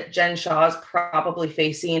think that Jen Shah is probably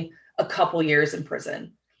facing a couple years in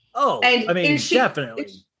prison. Oh, and I mean, definitely.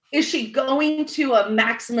 Is she going to a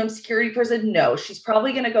maximum security prison? No, she's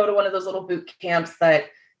probably going to go to one of those little boot camps that,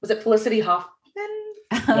 was it Felicity Huffman?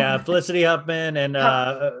 Yeah, Felicity Huffman and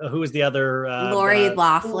who was the other? Lori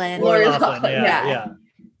Loughlin. Lori Loughlin, yeah.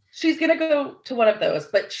 She's going to go to one of those,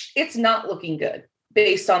 but it's not looking good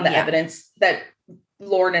based on the evidence that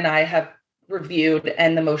Lauren and I have reviewed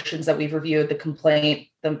and the motions that we've reviewed, the complaint,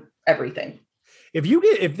 everything.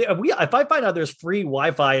 If I find out there's free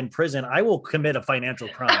Wi-Fi in prison, I will commit a financial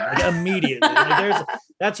crime immediately.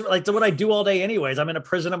 That's what I do all day anyways. I'm in a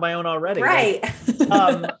prison of my own already. Right.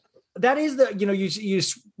 That is you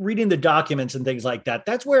reading the documents and things like that.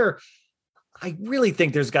 That's where I really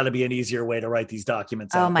think there's got to be an easier way to write these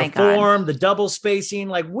documents out. Oh my God. Form, the double spacing.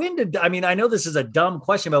 Like I know this is a dumb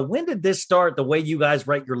question, but when did this start the way you guys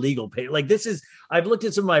write your legal page? Like I've looked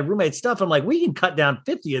at some of my roommate's stuff. I'm like, we can cut down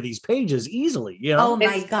 50 of these pages easily. Oh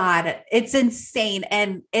my God. It's insane.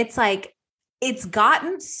 And it's like, it's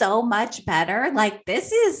gotten so much better. Like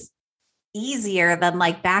this is easier than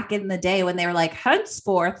like back in the day when they were like,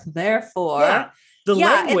 henceforth, therefore. Yeah. The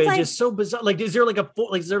language is so bizarre. Like, is there like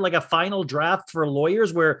a final draft for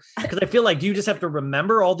lawyers because I feel like, do you just have to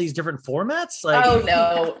remember all these different formats? Like, oh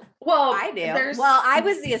no. Well, I do. Well, I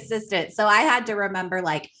was the assistant, so I had to remember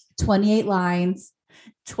like 28 lines,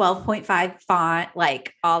 12.5 font,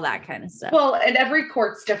 like all that kind of stuff. Well, and every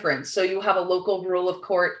court's different. So you have a local rule of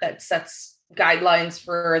court that sets guidelines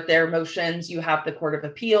for their motions. You have the Court of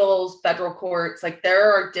Appeals, federal courts. Like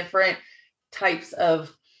there are different types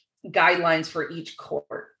of guidelines for each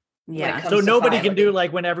court. Yeah. So nobody can do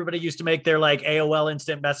like when everybody used to make their like AOL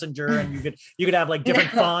instant messenger and you could have like different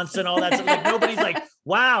fonts and all that stuff. Like nobody's like,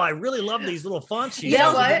 wow, I really love these little fonts. You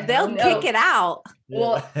know what? They'll kick it out.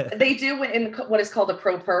 Well, they do in what is called a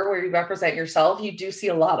pro per, where you represent yourself. You do see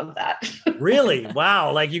a lot of that. Really?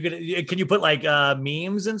 Wow. Like can you put like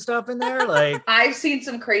memes and stuff in there? Like I've seen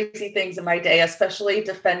some crazy things in my day, especially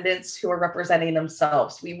defendants who are representing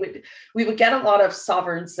themselves. We would get a lot of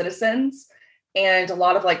sovereign citizens and a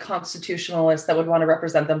lot of like constitutionalists that would want to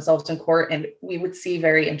represent themselves in court. And we would see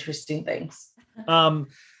very interesting things.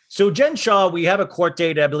 So Jen Shah, we have a court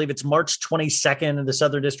date. I believe it's March 22nd in the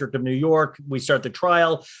Southern District of New York. We start the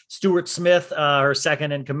trial. Stuart Smith, her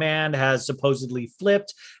second in command, has supposedly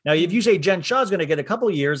flipped. Now, if you say Jen Shah is going to get a couple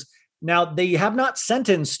years, now they have not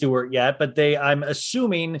sentenced Stuart yet, but I'm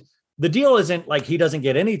assuming the deal isn't like he doesn't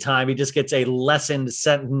get any time. He just gets a lessened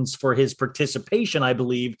sentence for his participation, I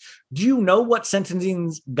believe. Do you know what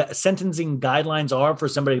sentencing guidelines are for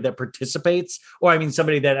somebody that participates? Or I mean,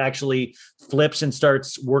 somebody that actually flips and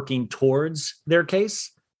starts working towards their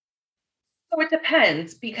case? So it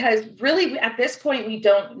depends, because really at this point, we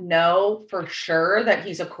don't know for sure that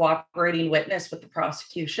he's a cooperating witness with the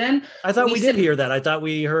prosecution. I thought we did hear that. I thought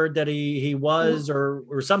we heard that he was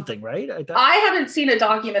or something, right? I haven't seen a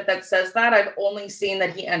document that says that. I've only seen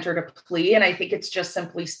that he entered a plea, and I think it's just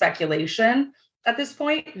simply speculation at this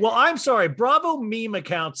point. Well, I'm sorry. Bravo meme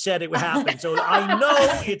account said it would happen. So I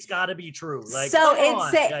know it's got to be true. Like, so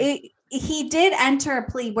he did enter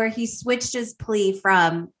a plea where he switched his plea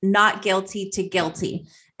from not guilty to guilty.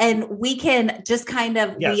 And we can just kind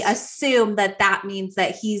of, we assume that means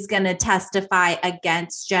that he's going to testify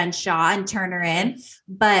against Jen Shah and turn her in,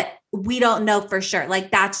 but we don't know for sure.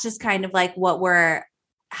 Like, that's just kind of like what we're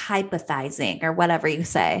hypothesizing or whatever you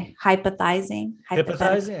say. Hypothesizing.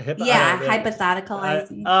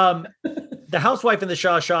 Hypotheticalizing. The Housewife and the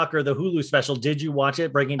Shah Shocker, the Hulu special. Did you watch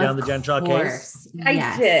it? Breaking down the Jen Shah case.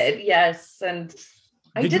 I did. Yes. And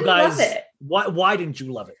I didn't love it. Why didn't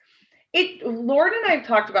you love it? Lauren and I have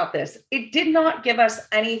talked about this. It did not give us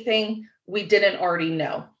anything we didn't already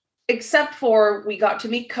know, except for we got to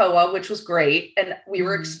meet Koa, which was great. And we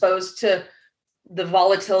were exposed to the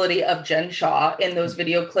volatility of Jen Shah in those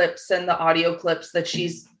video clips and the audio clips that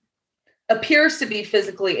she's appears to be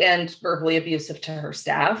physically and verbally abusive to her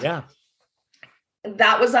staff. Yeah.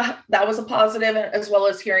 That was a positive, as well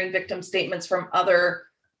as hearing victim statements from other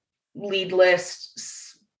lead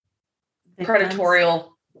lists, predatorial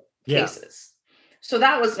cases. So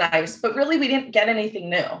that was nice, but really we didn't get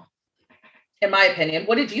anything new, in my opinion.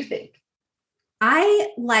 What did you think? I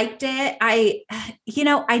liked it. I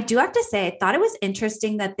do have to say, I thought it was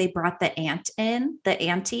interesting that they brought the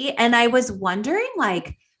auntie, and I was wondering,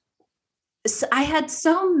 like, so I had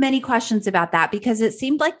so many questions about that, because it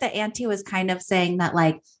seemed like the auntie was kind of saying that,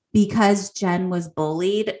 like, because Jen was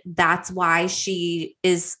bullied, that's why she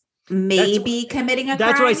is maybe committing a crime.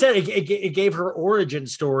 That's what I said. It gave her origin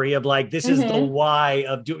story of like, this is the why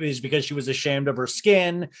of doing is because she was ashamed of her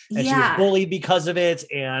skin and she was bullied because of it.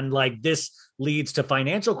 And like, this leads to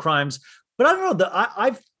financial crimes. But I don't know,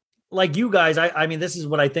 I've like you guys, I mean, this is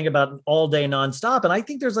what I think about all day nonstop. And I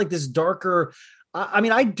think there's like this darker, I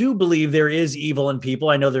mean, I do believe there is evil in people.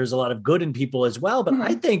 I know there's a lot of good in people as well, but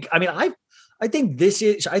I think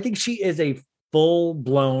she is a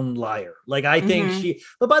full-blown liar. Like, I think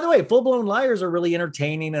but by the way, full-blown liars are really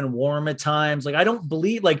entertaining and warm at times. Like, I don't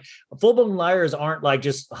believe like full-blown liars aren't like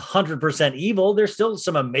just 100% evil. There's still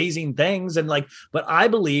some amazing things. And like, but I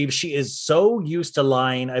believe she is so used to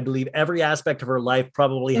lying. I believe every aspect of her life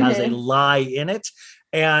probably has a lie in it.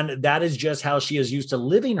 And that is just how she is used to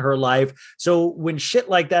living her life. So when shit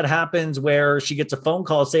like that happens, where she gets a phone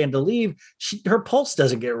call saying to leave, her pulse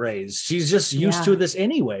doesn't get raised. She's just used to this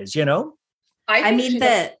anyways, you know? I was just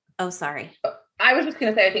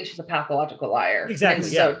going to say, I think she's a pathological liar. Exactly.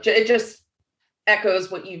 And so it just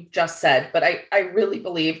echoes what you just said. But I really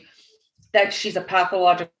believe that she's a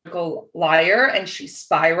pathological liar and she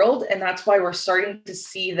spiraled. And that's why we're starting to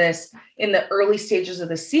see this in the early stages of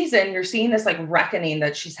the season. You're seeing this like reckoning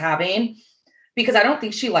that she's having, because I don't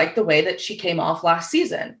think she liked the way that she came off last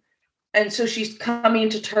season. And so she's coming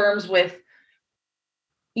to terms with,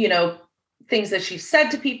 you know, things that she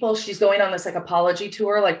said to people. She's going on this like apology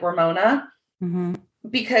tour, like Ramona,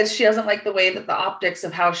 because she doesn't like the way that the optics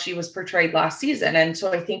of how she was portrayed last season. And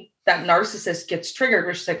so I think that narcissist gets triggered,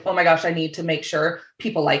 where she's like, oh my gosh, I need to make sure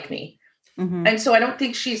people like me. And so I don't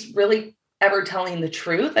think she's really ever telling the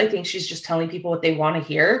truth. I think she's just telling people what they want to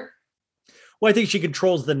hear. Well, I think she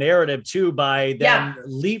controls the narrative too, by them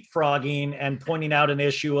leapfrogging and pointing out an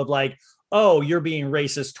issue of like, oh, you're being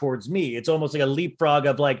racist towards me. It's almost like a leapfrog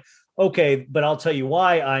of like, okay, but I'll tell you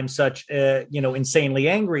why I'm such, insanely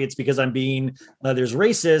angry. It's because I'm being, there's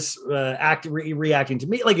racists reacting to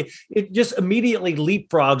me. Like it just immediately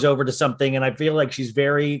leapfrogs over to something. And I feel like she's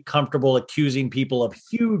very comfortable accusing people of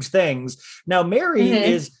huge things. Now, Mary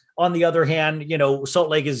is, on the other hand, Salt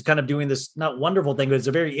Lake is kind of doing this not wonderful thing, but it's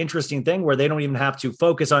a very interesting thing where they don't even have to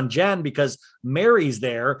focus on Jen because Mary's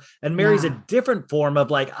there. And Mary's a different form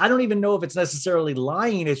of like, I don't even know if it's necessarily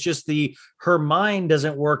lying. It's just her mind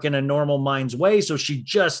doesn't work in a normal mind's way. So she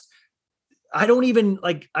just, I don't even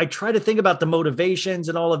I try to think about the motivations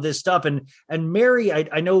and all of this stuff. And Mary,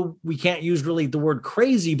 I know we can't use really the word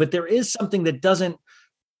crazy, but there is something that doesn't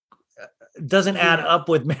add up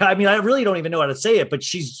with me. I mean, I really don't even know how to say it, but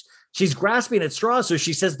she's grasping at straws. So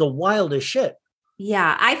she says the wildest shit.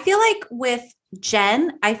 Yeah. I feel like with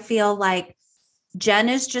Jen, I feel like Jen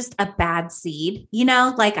is just a bad seed,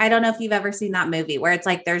 like, I don't know if you've ever seen that movie where it's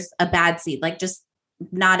like, there's a bad seed, like just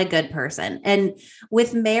not a good person. And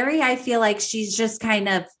with Mary, I feel like she's just kind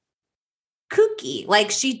of kooky. Like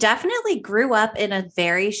she definitely grew up in a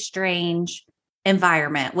very strange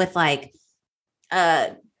environment with like,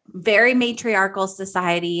 very matriarchal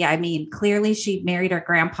society. I mean, clearly she married her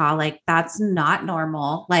grandpa. Like that's not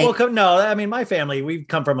normal. Like, well, no, I mean, my family, we've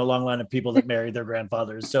come from a long line of people that married their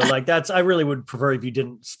grandfathers. So like, I really would prefer if you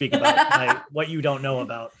didn't speak about what you don't know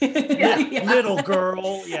about. Little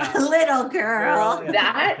girl. Yeah. Little girl.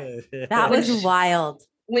 That was wild.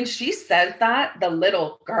 When she said that, the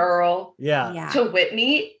little girl to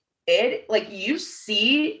Whitney, it like you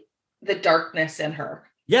see the darkness in her.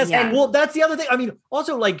 Yes. Yeah. And well, that's the other thing. I mean,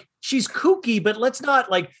 also like she's kooky, but let's not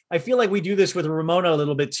I feel like we do this with Ramona a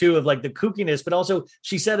little bit too of like the kookiness, but also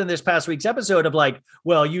she said in this past week's episode of like,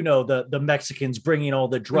 well, the Mexicans bringing all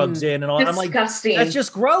the drugs in and all. Disgusting. I'm like, that's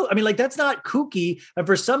just gross. I mean, like, that's not kooky. And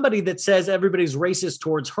for somebody that says everybody's racist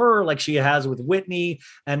towards her, like she has with Whitney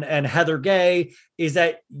and Heather Gay, is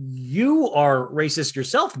that you are racist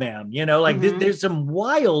yourself, ma'am. There's some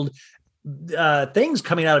wild things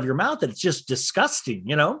coming out of your mouth that it's just disgusting,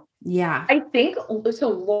 Yeah. I think so.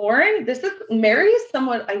 Lauren, Mary is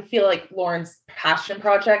somewhat, I feel like Lauren's passion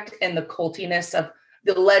project and the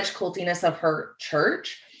alleged cultiness of her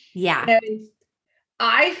church. Yeah. And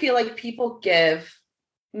I feel like people give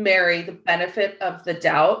Mary the benefit of the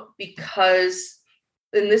doubt because,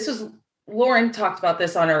 and Lauren talked about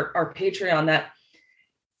this on our Patreon, that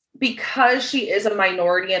because she is a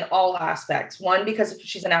minority in all aspects. One, because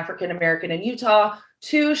she's an African-American in Utah.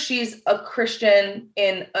 Two, she's a Christian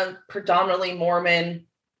in a predominantly Mormon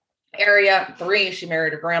area. Three, she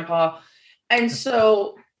married her grandpa. And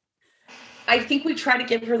so I think we try to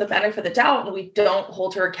give her the benefit of the doubt and we don't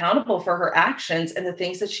hold her accountable for her actions and the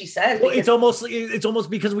things that she says. Well, it's almost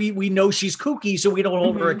because we know she's kooky, so we don't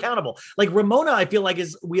hold her accountable. Like Ramona, I feel like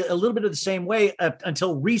is a little bit of the same way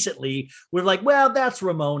until recently. We're like, well, that's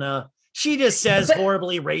Ramona. She just says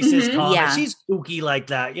horribly racist comments. Yeah. She's kooky like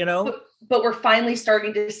that, But we're finally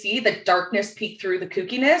starting to see the darkness peek through the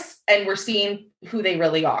kookiness and we're seeing who they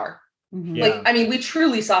really are. Mm-hmm. Yeah. I mean, we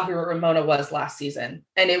truly saw who Ramona was last season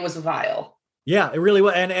and it was vile. Yeah, it really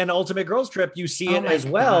was. And Ultimate Girls Trip, you see it as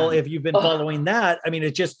well. If you've been following that, I mean,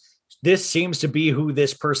 this seems to be who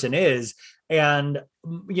this person is. And,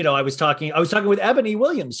 I was talking with Ebony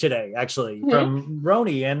Williams today, actually from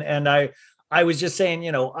Roni. And I was just saying,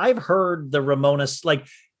 I've heard the Ramona, like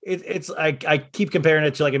I keep comparing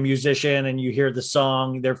it to like a musician and you hear the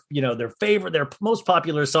song, their most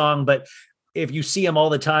popular song, but if you see them all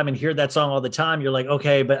the time and hear that song all the time, you're like,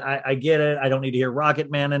 okay, but I get it. I don't need to hear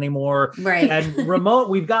Rocket Man anymore. Right. And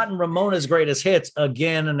we've gotten Ramona's greatest hits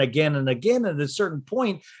again and again and again. And at a certain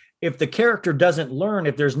point, if the character doesn't learn,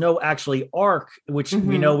 if there's no actually arc, which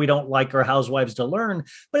we know we don't like our housewives to learn,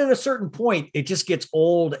 but at a certain point, it just gets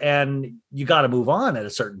old and you got to move on at a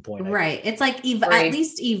certain point. Right. It's like at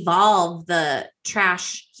least evolve the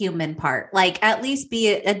trash human part, like at least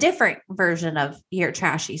be a different version of your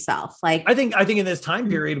trashy self. Like I think in this time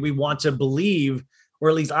period, we want to believe, or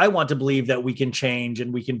at least I want to believe that we can change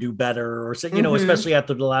and we can do better, or especially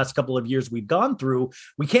after the last couple of years we've gone through,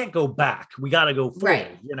 we can't go back. We got to go forward,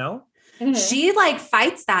 Mm-hmm. She like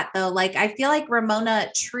fights that though. Like, I feel like Ramona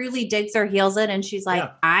truly digs her heels in and she's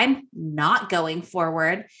like, I'm not going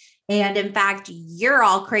forward. And in fact, you're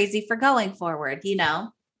all crazy for going forward, The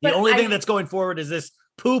only thing that's going forward is this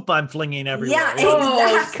poop I'm flinging everywhere. Yeah,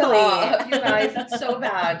 exactly. Oh, you guys, that's so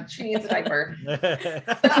bad. She needs a diaper.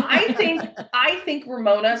 I think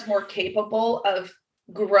Ramona is more capable of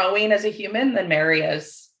growing as a human than Mary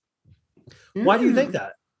is. Why do you think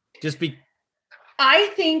that?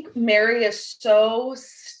 I think Mary is so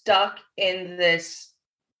stuck in this.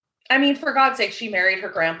 I mean, for God's sake, she married her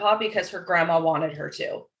grandpa because her grandma wanted her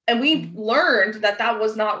to. And we learned that that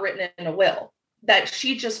was not written in a will, that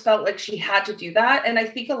she just felt like she had to do that. And I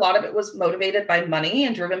think a lot of it was motivated by money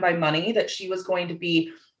and driven by money, that she was going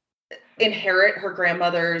to inherit her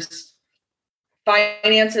grandmother's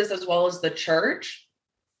finances as well as the church.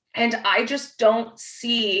 And I just don't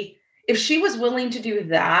see, if she was willing to do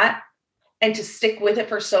that and to stick with it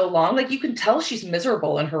for so long, like you can tell she's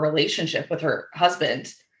miserable in her relationship with her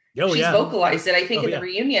husband. She's vocalized it, I think, in the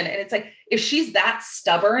reunion. And it's like, if she's that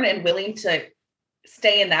stubborn and willing to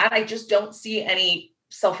stay in that, I just don't see any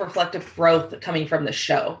self-reflective growth coming from the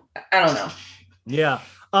show. I don't know. Yeah.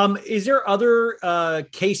 Is there other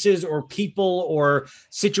cases or people or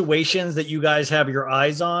situations that you guys have your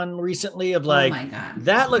eyes on recently of like, oh my God,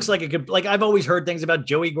 that looks like it could, like, I've always heard things about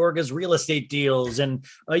Joey Gorga's real estate deals and,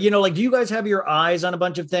 like, do you guys have your eyes on a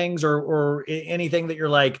bunch of things or anything that you're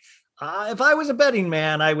like, if I was a betting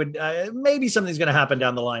man, I would, maybe something's going to happen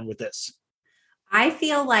down the line with this. I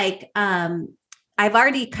feel like I've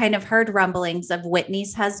already kind of heard rumblings of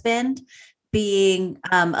Whitney's husband being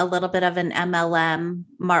a little bit of an MLM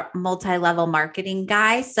multi-level marketing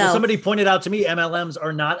guy. So well, somebody pointed out to me, MLMs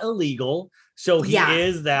are not illegal. So he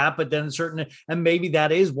is that, but then and maybe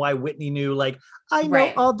that is why Whitney knew, like, I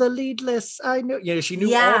know all the lead lists. I knew, she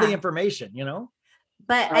knew all the information,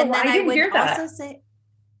 But, and then I would also say,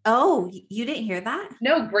 oh, you didn't hear that?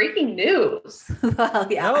 No, breaking news. Well,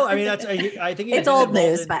 yeah. No, I mean, I think it's old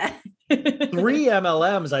news, but 3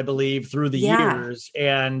 MLMs, I believe, through the years.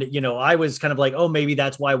 And, I was kind of like, oh, maybe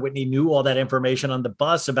that's why Whitney knew all that information on the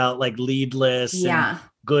bus about like lead lists and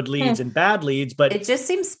good leads and bad leads. But it just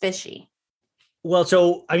seems fishy. Well,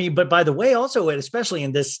 so, I mean, but by the way, also, especially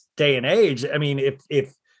in this day and age, I mean,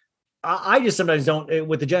 if I just sometimes don't,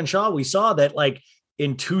 with the Jen Shah, we saw that like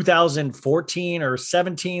in 2014 or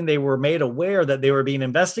 17, they were made aware that they were being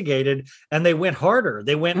investigated and they went harder.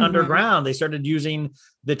 They went underground. They started using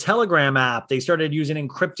the Telegram app. They started using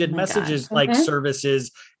encrypted messages like services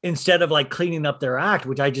instead of like cleaning up their act,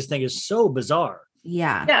 which I just think is so bizarre.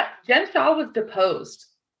 Yeah. Yeah. Jen Shah was deposed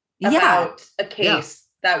about a case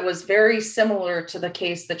that was very similar to the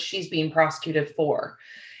case that she's being prosecuted for.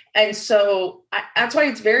 And so that's why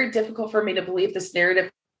it's very difficult for me to believe this narrative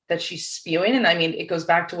that she's spewing. And I mean, it goes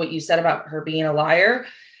back to what you said about her being a liar.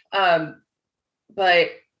 But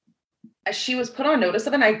she was put on notice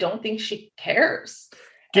of it, and I don't think she cares.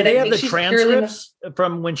 Do they have the transcripts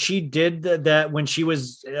from when she did that, when she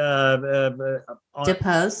was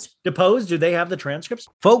deposed? Do they have the transcripts?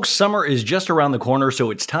 Folks, summer is just around the corner, so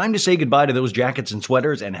it's time to say goodbye to those jackets and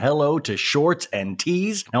sweaters and hello to shorts and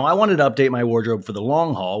tees. Now, I wanted to update my wardrobe for the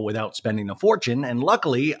long haul without spending a fortune, and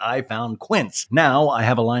luckily, I found Quince. Now, I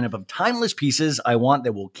have a lineup of timeless pieces I want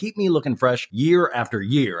that will keep me looking fresh year after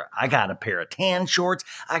year. I got a pair of tan shorts.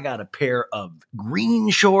 I got a pair of green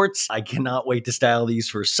shorts. I cannot wait to style these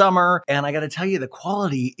for summer, and I got to tell you, the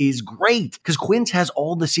quality is great because Quince has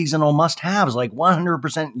all the seasonal must-haves like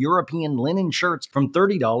 100% European linen shirts from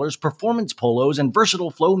 $30, performance polos, and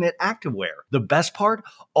versatile flow knit activewear. The best part?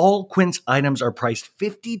 All Quince items are priced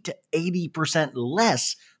 50 to 80%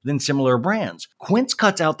 less than similar brands. Quince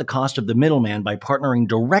cuts out the cost of the middleman by partnering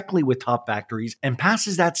directly with top factories and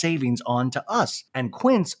passes that savings on to us. And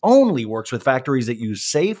Quince only works with factories that use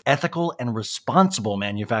safe, ethical, and responsible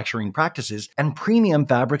manufacturing practices and premium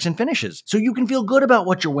fabrics and finishes, so you can feel good about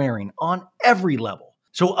what you're wearing on every level.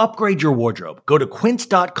 So upgrade your wardrobe. Go to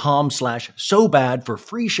quince.com/sobad for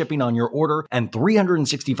free shipping on your order and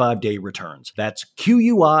 365-day returns. That's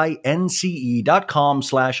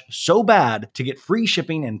QUINCE.com/sobad to get free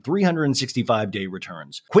shipping and 365-day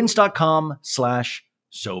returns.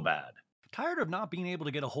 Quince.com/sobad. Tired of not being able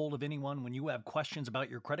to get a hold of anyone when you have questions about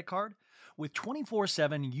your credit card? With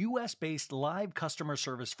 24/7 US-based live customer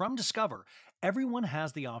service from Discover, everyone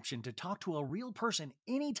has the option to talk to a real person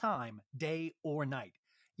anytime, day or night.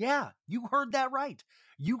 Yeah, you heard that right.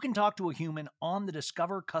 You can talk to a human on the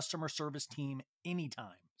Discover customer service team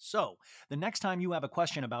anytime. So, the next time you have a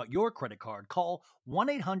question about your credit card, call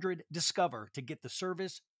 1-800-DISCOVER to get the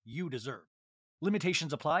service you deserve.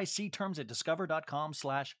 Limitations apply. See terms at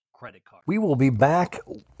discover.com/credit card. We will be back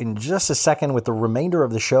in just a second with the remainder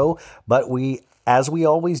of the show, but we, as we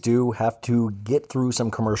always do, have to get through some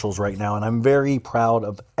commercials right now, and I'm very proud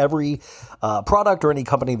of every product or any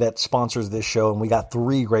company that sponsors this show, and we got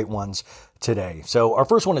 3 great ones today. So our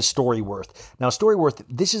first one is Storyworth. Now, Storyworth,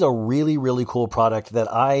 this is a really, really cool product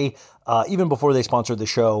that I, even before they sponsored the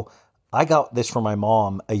show, I got this for my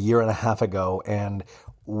mom a year and a half ago, and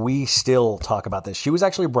we still talk about this. She was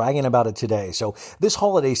actually bragging about it today. So this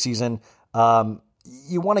holiday season,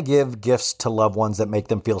 you want to give gifts to loved ones that make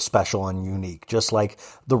them feel special and unique, just like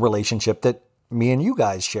the relationship that me and you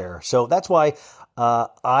guys share. So that's why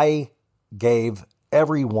I gave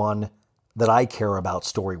everyone that I care about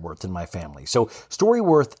Storyworth in my family. So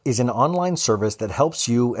Storyworth is an online service that helps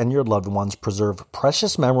you and your loved ones preserve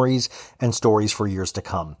precious memories and stories for years to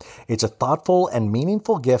come. It's a thoughtful and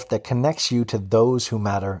meaningful gift that connects you to those who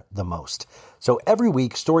matter the most. So every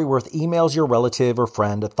week, Storyworth emails your relative or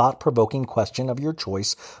friend a thought-provoking question of your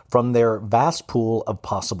choice from their vast pool of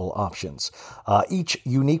possible options. Each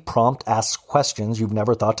unique prompt asks questions you've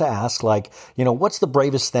never thought to ask, like, what's the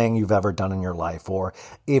bravest thing you've ever done in your life? Or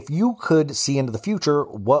if you could see into the future,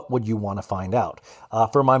 what would you want to find out?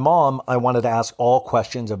 For my mom, I wanted to ask all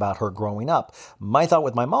questions about her growing up. My thought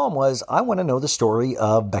with my mom was, I want to know the story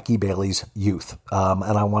of Becky Bailey's youth.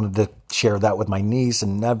 And I wanted to share that with my niece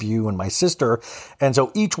and nephew and my sister. And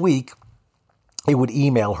so each week, it would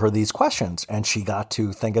email her these questions, and she got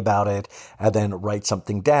to think about it and then write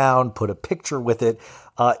something down, put a picture with it.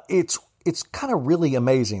 It's kind of really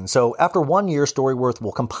amazing. So after 1 year, Storyworth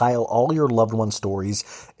will compile all your loved one's stories,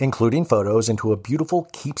 including photos, into a beautiful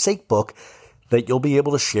keepsake book that you'll be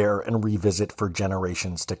able to share and revisit for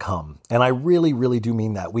generations to come. And I really, really do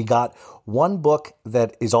mean that. We got one book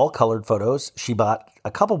that is all colored photos. She bought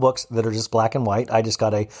a couple books that are just black and white. I just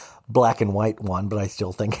got a black and white one, but I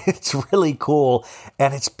still think it's really cool.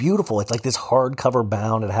 And it's beautiful. It's like this hardcover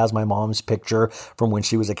bound. It has my mom's picture from when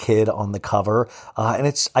she was a kid on the cover. And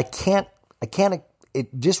it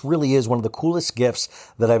just really is one of the coolest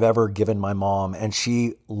gifts that I've ever given my mom. And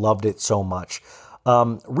she loved it so much.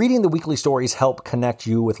 Reading the weekly stories help connect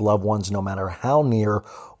you with loved ones no matter how near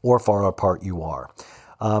or far apart you are.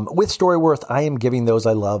 With Storyworth, I am giving those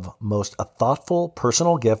I love most a thoughtful,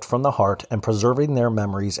 personal gift from the heart and preserving their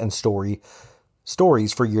memories and stories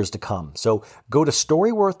for years to come. So go to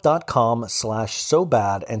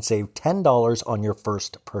storyworth.com/sobad and save $10 on your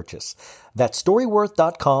first purchase. That's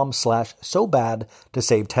storyworth.com/sobad to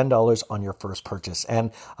save $10 on your first purchase.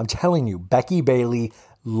 And I'm telling you, Becky Bailey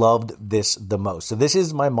loved this the most. So this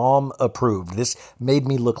is my mom approved. This made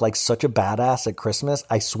me look like such a badass at Christmas.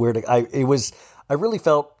 I swear to I really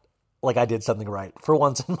felt like I did something right for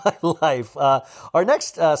once in my life. Our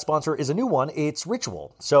next sponsor is a new one. It's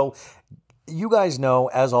Ritual. So you guys know,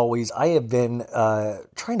 as always, I have been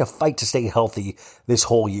trying to fight to stay healthy this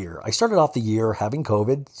whole year. I started off the year having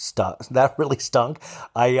COVID. That really stunk.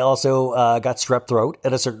 I also got strep throat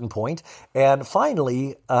at a certain point. And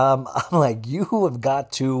finally, I'm like, you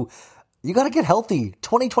got to get healthy.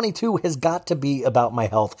 2022 has got to be about my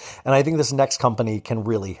health. And I think this next company can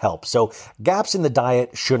really help. So gaps in the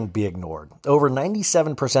diet shouldn't be ignored. Over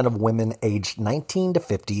 97% of women aged 19 to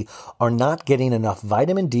 50 are not getting enough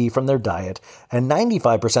vitamin D from their diet, and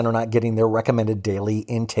 95% are not getting their recommended daily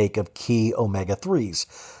intake of key omega-3s.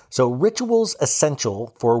 So Ritual's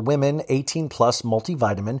Essential for Women 18 Plus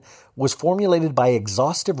Multivitamin was formulated by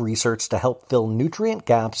exhaustive research to help fill nutrient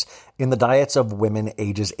gaps in the diets of women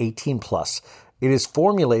ages 18 plus. It is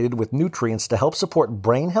formulated with nutrients to help support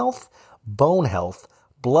brain health, bone health,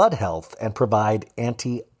 blood health, and provide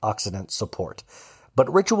antioxidant support.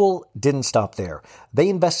 But Ritual didn't stop there. They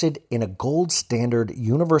invested in a gold standard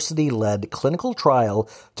university-led clinical trial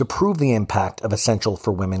to prove the impact of Essential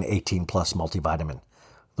for Women 18 Plus Multivitamin.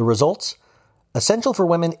 The results? Essential for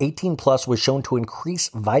Women 18 Plus was shown to increase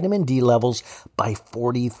vitamin D levels by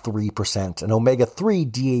 43% and omega-3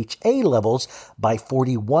 DHA levels by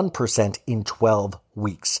 41% in 12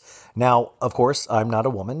 weeks. Now, of course, I'm not a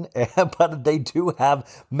woman, but they do have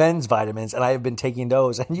men's vitamins, and I have been taking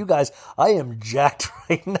those. And you guys, I am jacked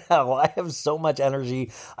right now. I have so much energy.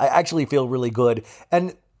 I actually feel really good.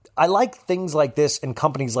 And I like things like this and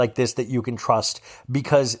companies like this that you can trust,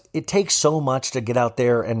 because it takes so much to get out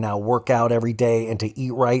there and now work out every day and to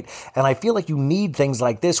eat right. And I feel like you need things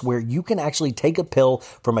like this where you can actually take a pill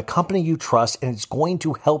from a company you trust, and it's going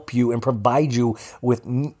to help you and provide you with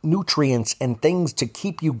nutrients and things to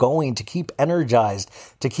keep you going, to keep energized,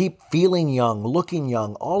 to keep feeling young, looking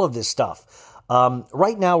young, all of this stuff.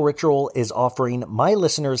 Right now, Ritual is offering my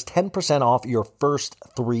listeners 10% off your first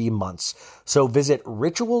 3 months. So visit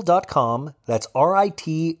ritual.com, that's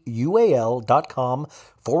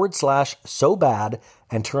ritual.com/sobad,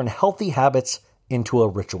 and turn healthy habits into a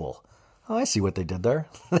ritual. Oh, I see what they did there.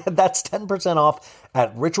 That's 10% off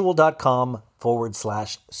at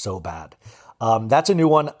ritual.com/sobad. That's a new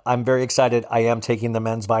one. I'm very excited. I am taking the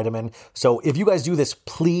men's vitamin. So if you guys do this,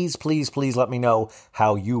 please, please, please let me know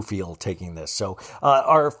how you feel taking this. So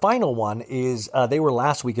our final one is, they were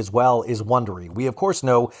last week as well, is Wondery. We, of course,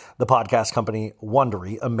 know the podcast company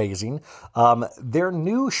Wondery. Amazing. Their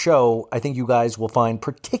new show, I think you guys will find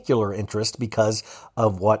particular interest because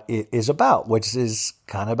of what it is about, which is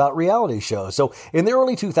kind of about reality shows. So in the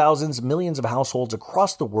early 2000s, millions of households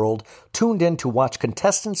across the world tuned in to watch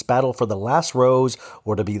contestants battle for the last rose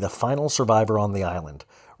or to be the final survivor on the island.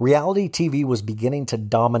 Reality TV was beginning to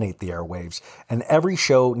dominate the airwaves, and every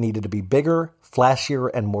show needed to be bigger, flashier,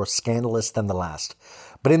 and more scandalous than the last.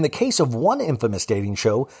 But in the case of one infamous dating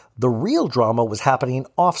show, the real drama was happening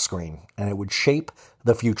off-screen, and it would shape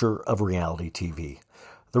the future of reality TV.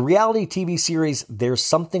 The reality TV series There's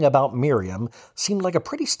Something About Miriam seemed like a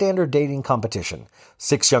pretty standard dating competition.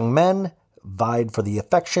 6 young men vied for the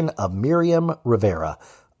affection of Miriam Rivera,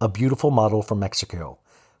 a beautiful model from Mexico.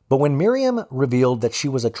 But when Miriam revealed that she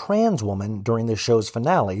was a trans woman during the show's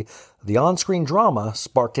finale, the on-screen drama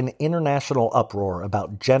sparked an international uproar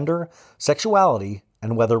about gender, sexuality,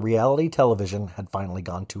 and whether reality television had finally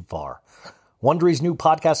gone too far. Wondery's new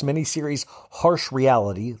podcast miniseries, Harsh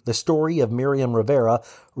Reality, the story of Miriam Rivera,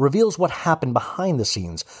 reveals what happened behind the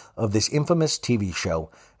scenes of this infamous TV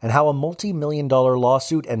show and how a multi-million-dollar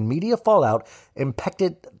lawsuit and media fallout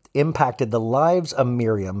impacted the lives of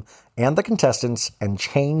Miriam and the contestants and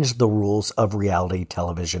changed the rules of reality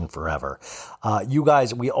television forever. You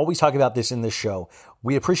guys, we always talk about this in this show.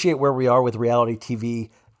 We appreciate where we are with reality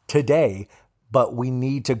TV today, but we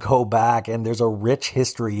need to go back, and there's a rich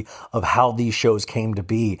history of how these shows came to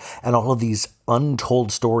be and all of these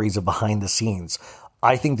untold stories of behind the scenes.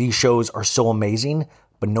 I think these shows are so amazing,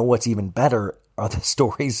 but know what's even better are the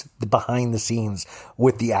stories behind the scenes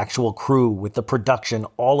with the actual crew, with the production,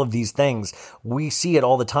 all of these things. We see it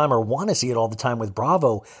all the time or want to see it all the time with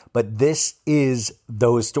Bravo, but this is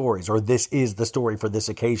those stories, or this is the story for this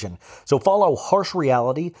occasion. So follow Harsh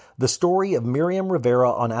Reality, the story of Miriam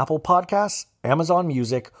Rivera on Apple Podcasts, Amazon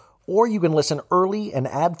Music, or you can listen early and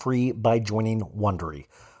ad-free by joining Wondery.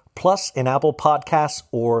 Plus in Apple Podcasts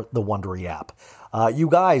or the Wondery app. You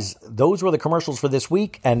guys, those were the commercials for this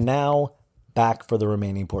week, and now back for the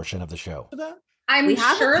remaining portion of the show. We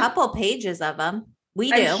have a couple pages of them.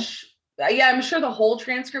 We do. I'm sure the whole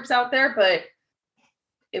transcript's out there, but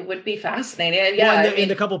it would be fascinating. Yeah. Well, in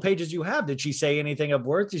the couple pages you have, did she say anything of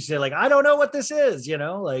words? Did she say like, I don't know what this is,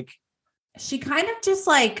 like? She kind of just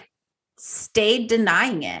stayed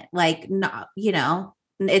denying it. Not,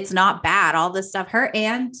 it's not bad. All this stuff, her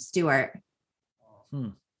and Stuart.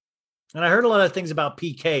 And I heard a lot of things about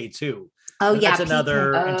PK too. Oh, yeah. That's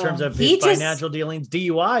another, in terms of his financial dealings,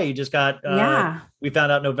 DUI. He just got, we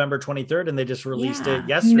found out November 23rd and they just released it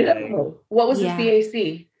yesterday. No. What was his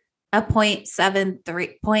BAC? A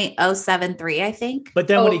 0.73, I think. But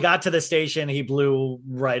then when he got to the station, he blew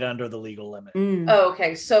right under the legal limit. Oh,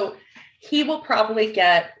 okay. So he will probably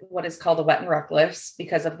get what is called a wet and reckless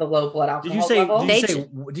because of the low blood alcohol level.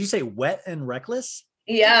 Did you say wet and reckless?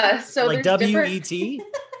 Yeah. So like WET?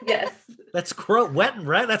 Yes. That's wet and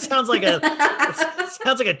reckless. That sounds like a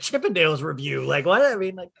Chippendales review. Like what? I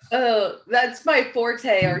mean, that's my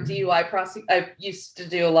forte. Or DUI I used to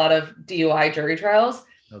do a lot of DUI jury trials.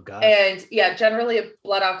 Oh God. And generally a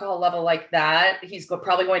blood alcohol level like that, he's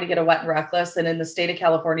probably going to get a wet and reckless. And in the state of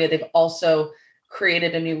California, they've also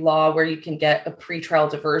created a new law where you can get a pretrial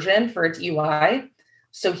diversion for a DUI.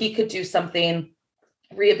 So he could do something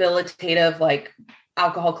rehabilitative like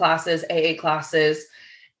alcohol classes, AA classes,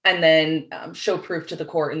 and then show proof to the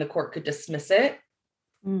court, and the court could dismiss it.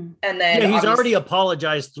 And then he's already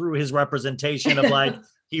apologized through his representation of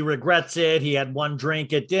he regrets it. He had one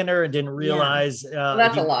drink at dinner and didn't realize.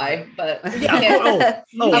 That's a lie, but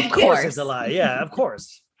of course it's a lie. Yeah, of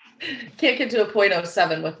course. Can't get to a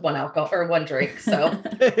 0.07 with one alcohol or one drink. So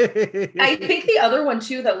I think the other one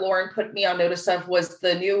too that Lauren put me on notice of was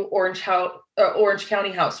the new Orange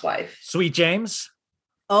County housewife, Sweet James.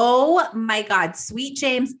 Oh my God, Sweet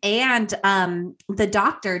James and the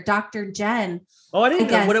doctor, Dr. Jen. Oh, I didn't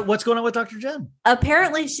know. What's going on with Dr. Jen?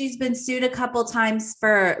 Apparently she's been sued a couple times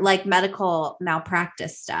for medical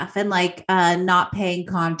malpractice stuff and not paying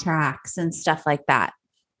contracts and stuff like that,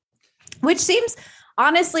 which seems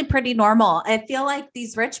honestly pretty normal. I feel like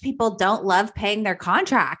these rich people don't love paying their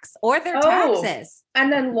contracts or their taxes.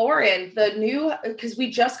 And then Lauren, because we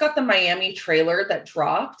just got the Miami trailer that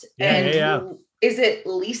dropped. Is it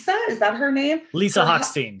Lisa? Is that her name? Lisa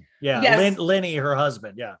Hochstein. Yeah. Yes. Lenny, her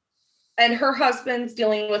husband. Yeah. And her husband's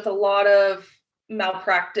dealing with a lot of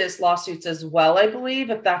malpractice lawsuits as well, I believe,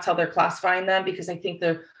 if that's how they're classifying them, because I think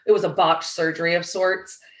it was a botched surgery of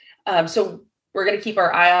sorts. So we're going to keep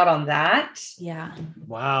our eye out on that. Yeah.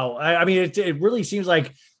 Wow. I mean, it really seems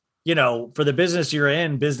like, for the business you're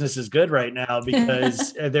in, business is good right now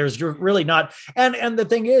because there's really not. And the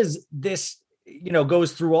thing is, this,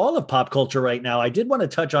 goes through all of pop culture right now. I did want to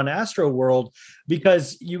touch on Astroworld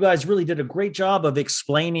because you guys really did a great job of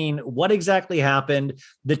explaining what exactly happened,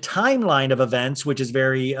 the timeline of events, which is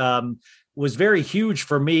was very huge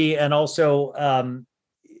for me. And also,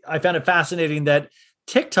 I found it fascinating that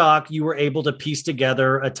TikTok, you were able to piece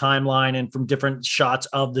together a timeline, and from different shots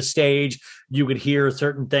of the stage, you could hear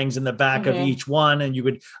certain things in the back of each one, and you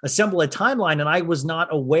could assemble a timeline. And I was not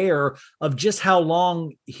aware of just how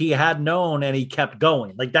long he had known, and he kept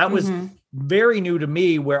going. Like that was very new to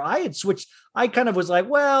me, where I had switched. I kind of was like,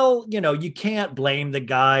 well, you can't blame the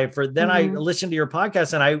guy for, then I listened to your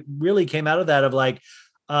podcast and I really came out of that of like,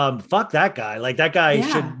 fuck that guy. Like that guy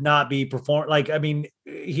should not be performed. Like, I mean,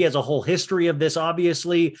 he has a whole history of this,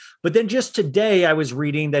 obviously. But then just today I was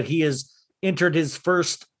reading that he has entered his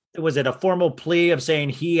first, was it a formal plea of saying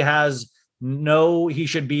he should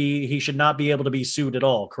not be able to be sued at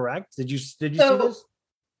all. Correct? Did you see this?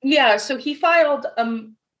 Yeah. So he filed,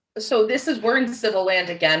 we're in civil land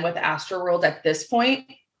again with Astroworld at this point,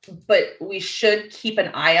 but we should keep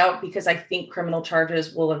an eye out because I think criminal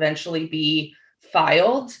charges will eventually be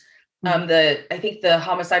filed. I think the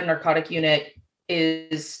homicide narcotic unit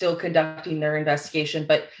is still conducting their investigation,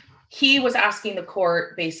 but he was asking the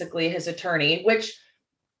court, basically his attorney, which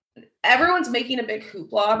everyone's making a big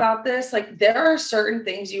hoopla about this. Like there are certain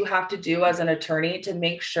things you have to do as an attorney to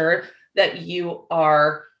make sure that you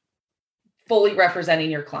are fully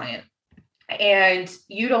representing your client. And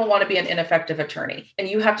you don't want to be an ineffective attorney, and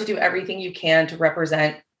you have to do everything you can to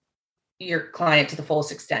represent your client to the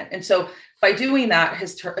fullest extent. And so by doing that,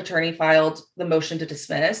 his attorney filed the motion to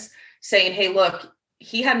dismiss, saying, hey, look,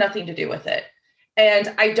 he had nothing to do with it.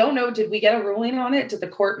 And I don't know, did we get a ruling on it? Did the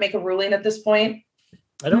court make a ruling at this point?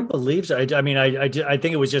 I don't believe so. I mean, I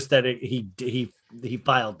think it was just that he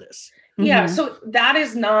filed this. Yeah. So that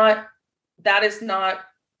is not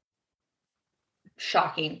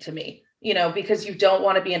shocking to me. Because you don't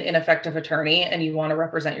want to be an ineffective attorney and you want to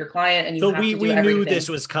represent your client, and we knew this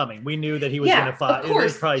was coming. We knew that he was going to file. Of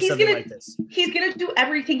course, probably something like this. He's going to do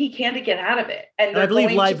everything he can to get out of it. And I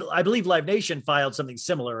believe Live Nation filed something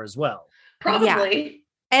similar as well. Probably. Yeah.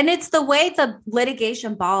 And it's the way the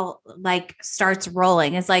litigation ball starts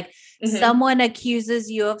rolling. It's like someone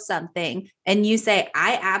accuses you of something and you say,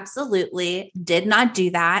 I absolutely did not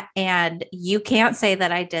do that. And you can't say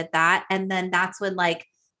that I did that. And then that's when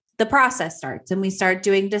the process starts, and we start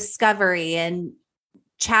doing discovery and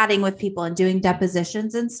chatting with people and doing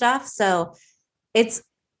depositions and stuff. So it's,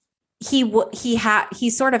 he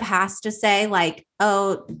sort of has to say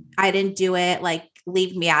oh, I didn't do it.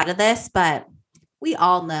 Leave me out of this. But we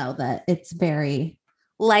all know that it's very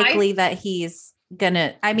likely that he's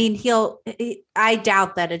gonna, I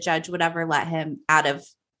doubt that a judge would ever let him out of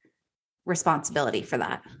responsibility for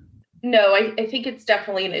that. No, I think it's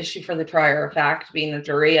definitely an issue for the trier of fact, being the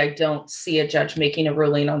jury. I don't see a judge making a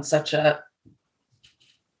ruling on such a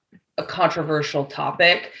controversial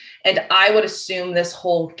topic. And I would assume this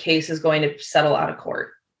whole case is going to settle out of court.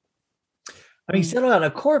 I mean, settle out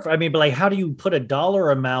of court. But how do you put a dollar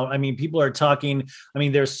amount? I mean, people are talking. I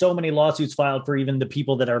mean, there's so many lawsuits filed for even the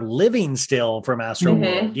people that are living still from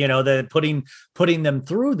Astroworld, that putting them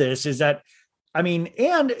through this is that, and,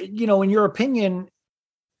 in your opinion,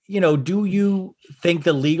 do you think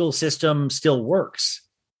the legal system still works?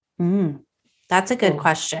 That's a good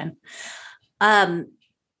question. I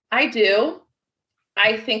do.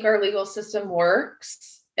 I think our legal system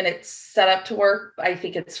works and it's set up to work. I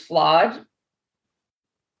think it's flawed.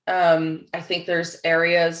 I think there's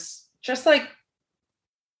areas just like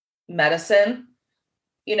medicine,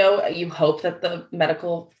 you hope that the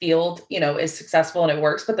medical field, is successful and it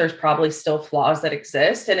works, but there's probably still flaws that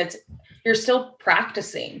exist, and you're still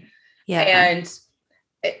practicing. Yeah. And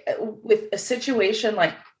with a situation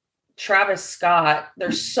like Travis Scott,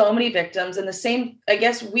 there's so many victims, and the same, I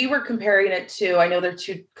guess we were comparing it to, I know they're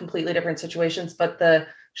two completely different situations, but the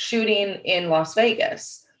shooting in Las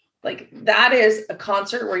Vegas, that is a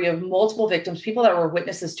concert where you have multiple victims, people that were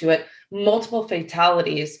witnesses to it, multiple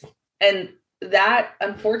fatalities. And that,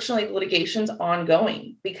 unfortunately, litigation's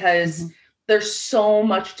ongoing because there's so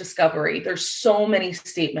much discovery. There's so many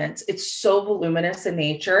statements. It's so voluminous in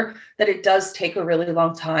nature that it does take a really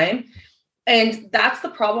long time. And that's the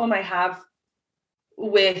problem I have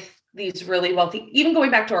with these really wealthy, even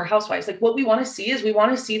going back to our housewives, what we want to see is we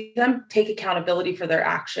want to see them take accountability for their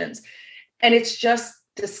actions. And it's just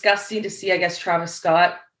disgusting to see, I guess, Travis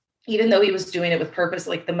Scott, even though he was doing it with purpose,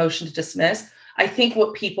 the motion to dismiss, I think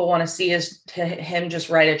what people want to see is to him just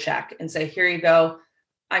write a check and say, here you go.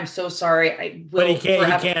 I'm so sorry. I will.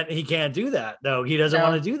 But he can't do that. No, he doesn't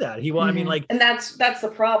want to do that. I mean, like, and that's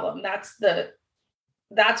the problem.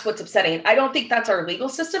 That's what's upsetting. I don't think that's our legal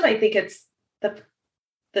system. I think it's the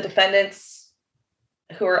defendants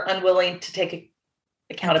who are unwilling to take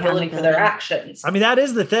accountability for their actions. I mean, that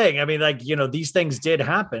is the thing. I mean, like, these things did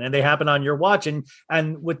happen and they happen on your watch. And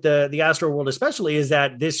with the Astroworld especially, is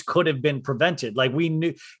that this could have been prevented. Like, we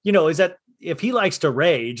knew, is that if he likes to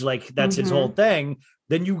rage, like that's his whole thing,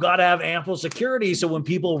 then you got to have ample security. So when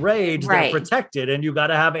people rage, they're protected, and you got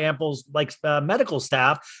to have ample medical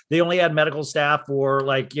staff. They only had medical staff for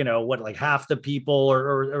like half the people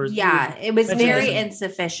or it was very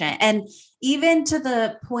insufficient. And even to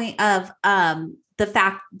the point of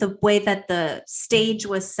the way that the stage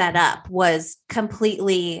was set up was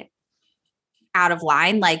completely out of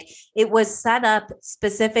line. Like, it was set up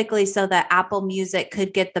specifically so that Apple Music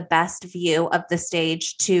could get the best view of the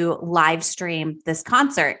stage to live stream this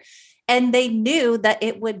concert. And they knew that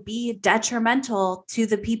it would be detrimental to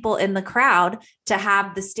the people in the crowd to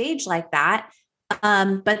have the stage like that.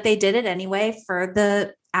 But they did it anyway for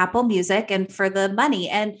the Apple Music and for the money.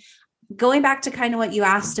 And going back to kind of what you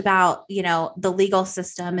asked about, the legal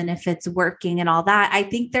system and if it's working and all that, I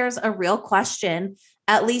think there's a real question,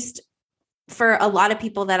 at least for a lot of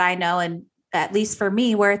people that I know, and at least for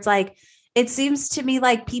me, where it's like, it seems to me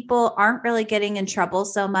like people aren't really getting in trouble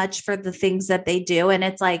so much for the things that they do. And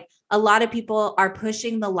it's like, a lot of people are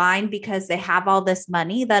pushing the line because they have all this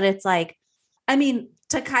money that it's like, I mean,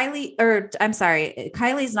 Kylie's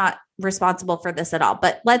not responsible for this at all,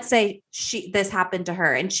 but let's say this happened to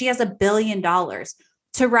her and she has $1 billion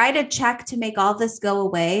to write a check to make all this go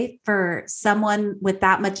away for someone with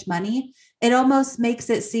that much money. It almost makes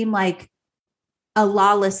it seem like a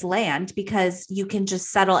lawless land because you can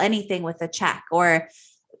just settle anything with a check, or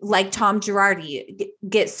like Tom Girardi,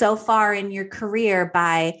 get so far in your career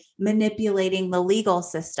by manipulating the legal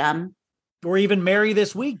system. Or even Mary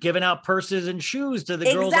this week, giving out purses and shoes to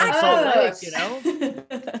the girls on Salt Lake,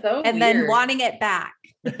 So and weird. Then wanting it back.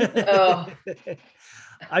 Oh.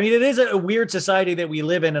 I mean, it is a weird society that we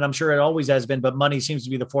live in, and I'm sure it always has been, but money seems to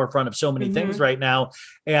be the forefront of so many things right now.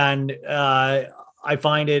 And I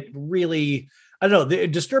find it really, I don't know,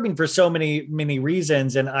 disturbing for so many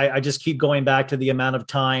reasons. And I just keep going back to the amount of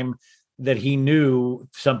time that he knew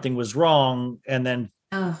something was wrong. And then,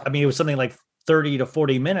 I mean, it was something like 30 to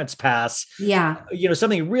 40 minutes pass. Yeah.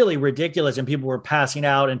 Something really ridiculous, and people were passing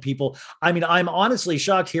out, and people, I mean, I'm honestly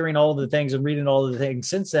shocked hearing all of the things and reading all of the things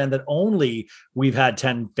since then that only we've had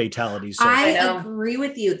 10 fatalities. So I agree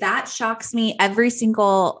with you. That shocks me every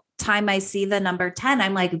single time I see the number 10.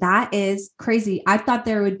 I'm like, that is crazy. I thought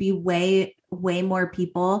there would be way more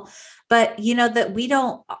people, but that we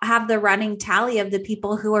don't have the running tally of the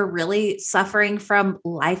people who are really suffering from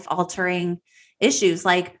life altering issues,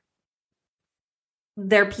 like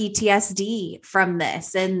their PTSD from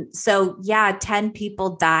this. And so, 10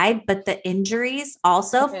 people died, but the injuries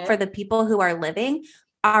also for the people who are living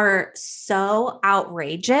are so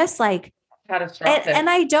outrageous. Like, and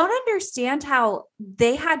I don't understand how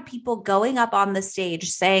they had people going up on the stage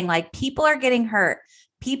saying like, people are getting hurt,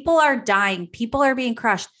 people are dying, people are being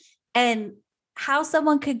crushed, and how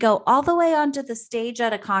someone could go all the way onto the stage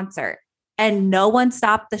at a concert and no one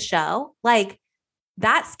stopped the show. Like,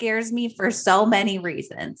 that scares me for so many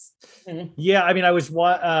reasons. Yeah. I mean,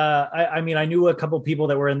 I knew a couple of people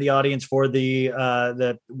that were in the audience for where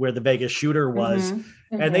the Vegas shooter was,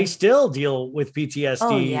 and they still deal with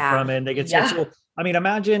PTSD from it. And they get so, I mean,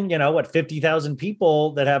 imagine, 50,000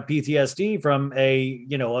 people that have PTSD from a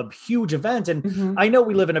huge event. And I know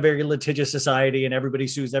we live in a very litigious society and everybody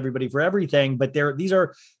sues everybody for everything, but these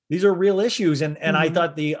are real issues. And I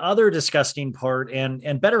thought the other disgusting part, and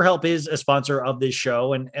BetterHelp is a sponsor of this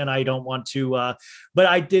show. And I don't want to, but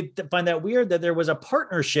I did find that weird that there was a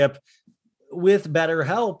partnership with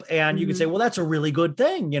BetterHelp, and you could say, well, that's a really good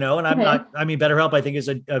thing, and I'm not, I mean, BetterHelp, I think, is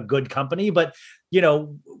a good company, but,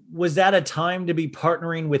 was that a time to be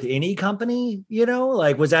partnering with any company?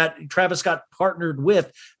 Like, was that Travis Scott partnered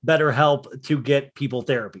with BetterHelp to get people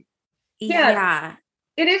therapy? Yeah.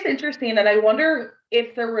 It is interesting. And I wonder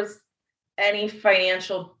if there was any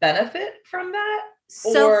financial benefit from that.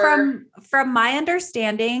 So from my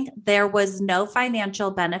understanding, there was no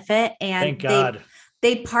financial benefit, and thank God.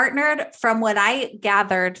 They partnered, from what I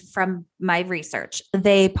gathered from my research,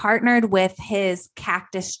 they partnered with his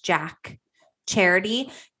Cactus Jack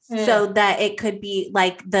charity so that it could be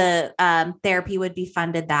like the therapy would be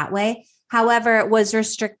funded that way. However, it was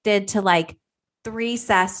restricted to like 3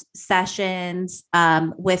 sessions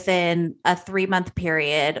within a 3-month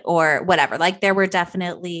period or whatever. Like there were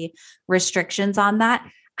definitely restrictions on that.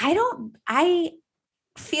 I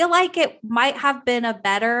feel like it might have been a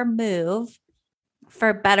better move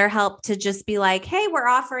for BetterHelp to just be like, hey, we're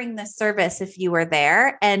offering this service if you were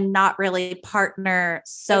there, and not really partner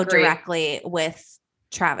so Agreed. directly with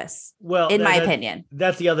Travis. Well, in my opinion,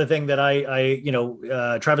 that's the other thing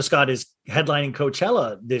that Travis Scott is headlining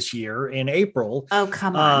Coachella this year in April. Oh,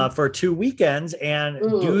 come on. For 2 weekends. And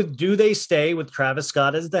Ooh. do they stay with Travis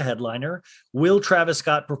Scott as the headliner? Will Travis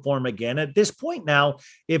Scott perform again? At this point now,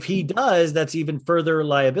 if he does, that's even further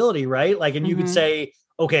liability, right? Like, and you could say,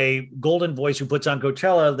 okay, Golden Voice, who puts on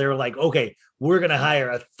Coachella, they're like, okay, we're going to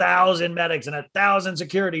hire 1,000 medics and 1,000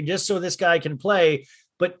 security just so this guy can play.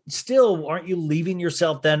 But still, aren't you leaving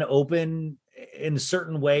yourself then open in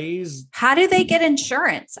certain ways? How do they get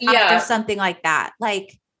insurance Yeah. after something like that?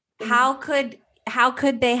 Like, how could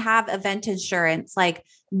they have event insurance, like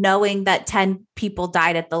knowing that 10 people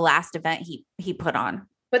died at the last event he put on?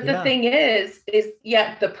 But the thing is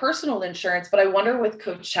the personal insurance, but I wonder with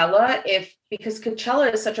Coachella, because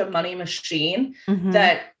Coachella is such a money machine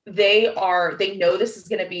that they know this is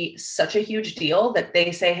going to be such a huge deal that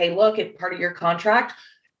they say, hey, look, it's part of your contract,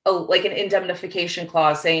 like an indemnification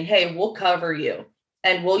clause saying, hey, we'll cover you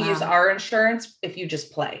and we'll use our insurance if you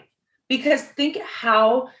just play. Because think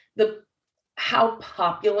how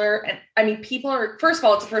popular, and I mean, people are, first of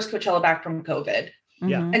all, it's the first Coachella back from COVID.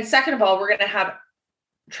 Yeah. And second of all, we're going to have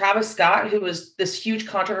Travis Scott, who was this huge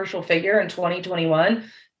controversial figure in 2021,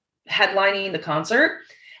 headlining the concert.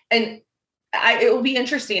 And it will be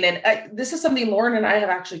interesting. And this is something Lauren and I have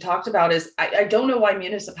actually talked about is I don't know why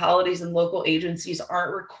municipalities and local agencies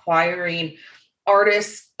aren't requiring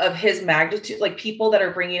artists of his magnitude, like people that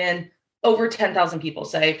are bringing in over 10,000 people,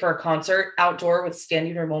 say, for a concert outdoor with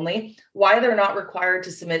standing room only, why they're not required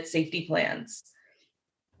to submit safety plans.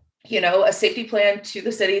 A safety plan to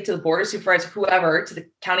the city, to the board of supervisors, whoever, to the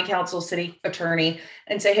county council, city attorney,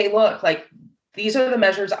 and say, hey, look, like these are the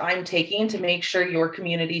measures I'm taking to make sure your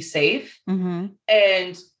community's safe.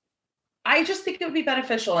 And I just think it would be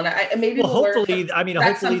beneficial. And maybe hopefully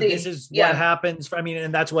this is what happens.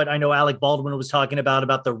 And that's what I know Alec Baldwin was talking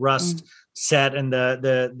about the Rust set and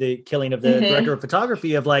the killing of the director of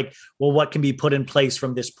photography, of like, well, what can be put in place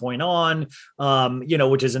from this point on,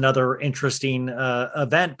 which is another interesting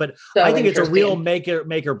event. But so I think it's a real make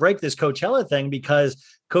or break, this Coachella thing, because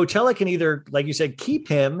Coachella can either, like you said, keep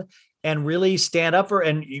him and really stand up for,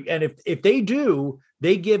 and if they do,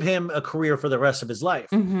 they give him a career for the rest of his life.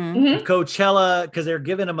 Coachella, because they're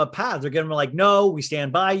giving him a path. They're giving him like, no, we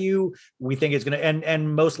stand by you. We think it's going to,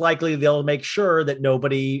 and most likely they'll make sure that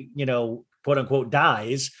nobody, quote unquote,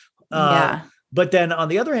 dies. But then on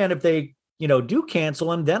the other hand, if they, do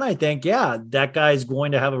cancel him, then I think, that guy's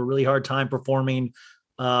going to have a really hard time performing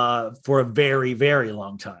for a very, very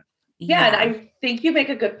long time. Yeah. And I think you make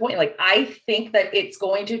a good point. Like, I think that it's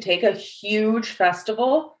going to take a huge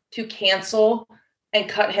festival to cancel and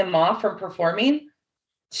cut him off from performing,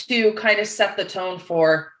 to kind of set the tone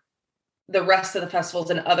for the rest of the festivals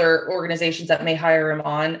and other organizations that may hire him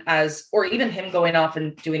on or even him going off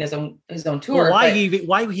and doing his own tour. Well,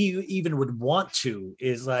 why he even would want to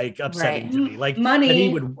is like upsetting to me. Like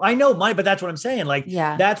money. I know money, but that's what I'm saying. Like,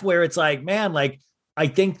 that's where it's like, man, like, I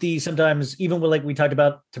think sometimes, even with, like we talked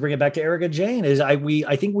about, to bring it back to Erika Jayne, is I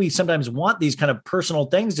think we sometimes want these kind of personal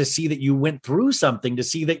things to see that you went through something, to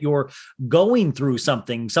see that you're going through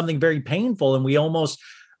something very painful. And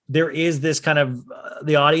there is this kind of,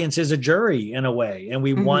 the audience is a jury in a way, and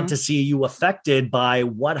we want to see you affected by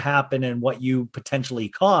what happened and what you potentially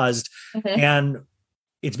caused. And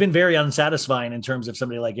it's been very unsatisfying in terms of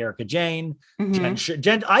somebody like Erika Jayne.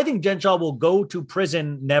 I think Jen Shaw will go to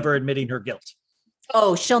prison never admitting her guilt.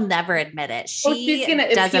 Oh, she'll never admit it. She's going to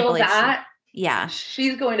appeal that.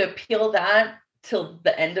 She's going to appeal that till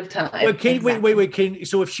the end of time. Wait.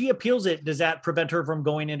 So if she appeals it, does that prevent her from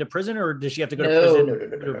going into prison, or does she have to go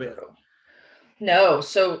to prison? No.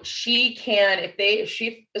 So she can, if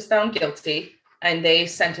she is found guilty and they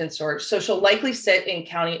sentence her, so she'll likely sit in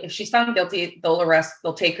county. If she's found guilty,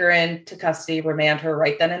 they'll take her into custody, remand her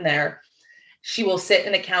right then and there. She will sit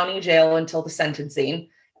in a county jail until the sentencing.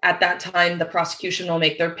 At that time, the prosecution will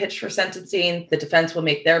make their pitch for sentencing, the defense will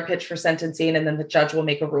make their pitch for sentencing, and then the judge will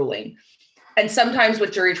make a ruling. And sometimes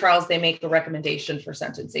with jury trials, they make a recommendation for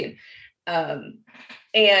sentencing. And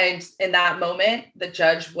in that moment, the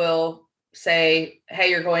judge will say, hey,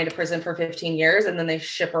 you're going to prison for 15 years, and then they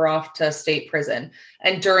ship her off to state prison.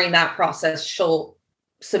 And during that process, she'll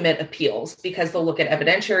submit appeals, because they'll look at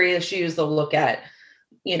evidentiary issues, they'll look at,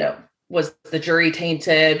 was the jury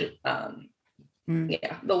tainted?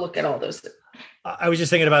 Yeah, they'll look at all those. I was just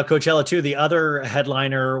thinking about Coachella too. The other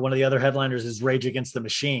headliner, one of the other headliners is Rage Against the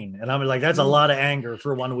Machine. And I'm like, that's a lot of anger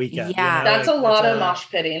for one weekend. Yeah. That's like, a lot of mosh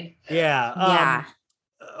pitting. Yeah. Yeah.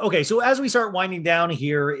 Okay. So as we start winding down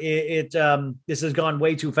here, this has gone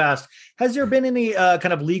way too fast. Has there been any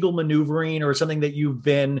kind of legal maneuvering or something that you've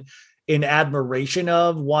been in admiration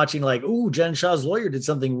of watching, like, ooh, Jen Shah's lawyer did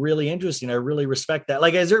something really interesting. I really respect that.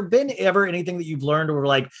 Like, has there been ever anything that you've learned where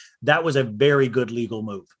like, that was a very good legal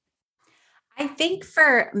move? I think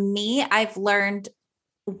for me, I've learned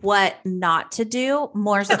what not to do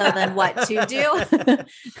more so than what to do.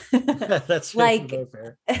 That's like,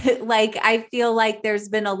 fair. Like, I feel like there's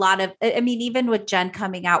been a lot of, I mean, even with Jen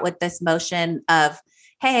coming out with this motion of,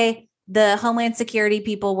 hey, the Homeland Security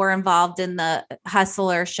people were involved in the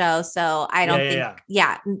Hustler show. So I don't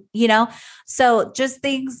think, so just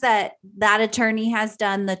things that attorney has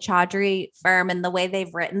done, the Chaudhry firm, and the way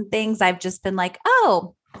they've written things, I've just been like,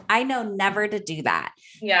 oh, I know never to do that.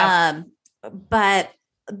 Yeah. But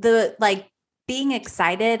the like being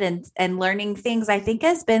excited and learning things, I think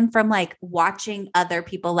has been from like watching other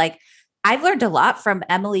people. Like I've learned a lot from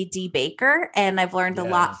Emily D. Baker, and I've learned a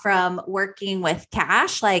lot from working with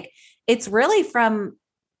Cash. Like it's really from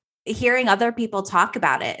hearing other people talk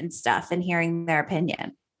about it and stuff and hearing their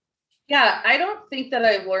opinion. Yeah. I don't think that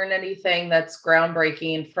I've learned anything that's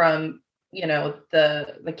groundbreaking from,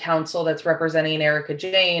 the council that's representing Erika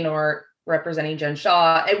Jayne or representing Jen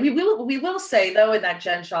Shah. And we will say though, in that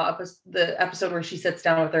Jen Shah the episode where she sits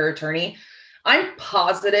down with her attorney, I'm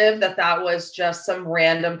positive that was just some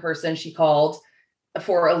random person she called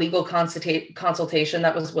for a legal consultation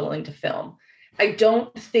that was willing to film. I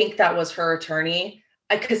don't think that was her attorney,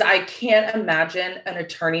 because I can't imagine an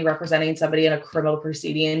attorney representing somebody in a criminal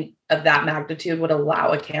proceeding of that magnitude would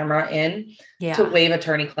allow a camera in to waive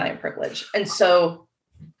attorney-client privilege. And so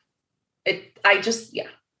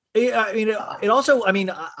Yeah, I mean, it also, I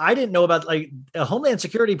mean, I didn't know about, like, a Homeland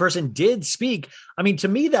Security person did speak. I mean, to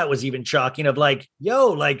me, that was even shocking of like, yo,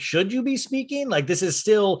 like, should you be speaking? Like, this is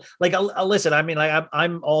still like, listen, I mean, like,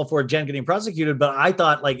 I'm all for Jen getting prosecuted, but I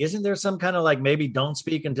thought, like, isn't there some kind of like, maybe don't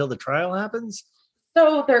speak until the trial happens?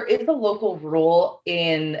 So there is a local rule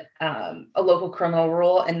in a local criminal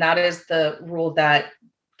rule, and that is the rule that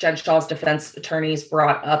Jen Shah's defense attorneys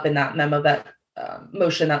brought up in that memo, that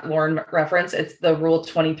motion that Lauren referenced. It's the rule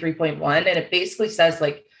 23.1. And it basically says,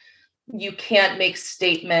 like, you can't make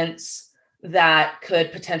statements that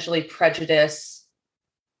could potentially prejudice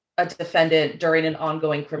a defendant during an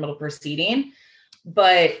ongoing criminal proceeding.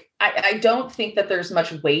 But I don't think that there's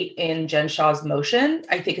much weight in Jen Shah's motion.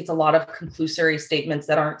 I think it's a lot of conclusory statements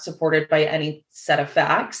that aren't supported by any set of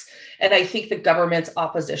facts. And I think the government's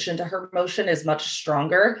opposition to her motion is much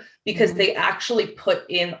stronger because they actually put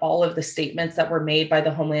in all of the statements that were made by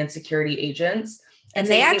the Homeland Security agents. And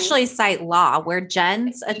they actually cite law, where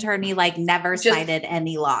Jen's attorney like never cited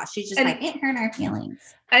any law. She's just like, it hurt our feelings.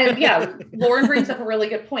 And yeah, Lauren brings up a really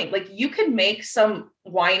good point. Like, you can make some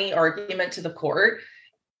whiny argument to the court,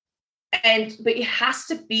 but it has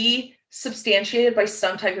to be substantiated by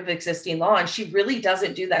some type of existing law. And she really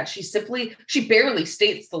doesn't do that. She barely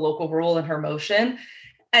states the local rule in her motion.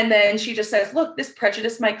 And then she just says, look, this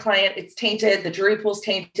prejudiced my client. It's tainted. The jury pool's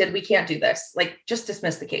tainted. We can't do this. Like, just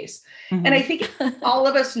dismiss the case. Mm-hmm. And I think all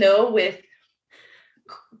of us know with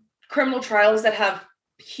criminal trials that have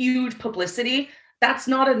huge publicity, that's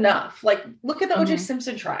not enough. Like, look at the O.J.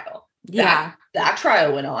 Simpson trial. Yeah. That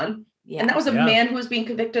trial went on. Yeah. And that was a man who was being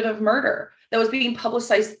convicted of murder that was being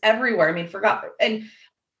publicized everywhere. I mean, and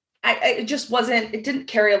it just wasn't, it didn't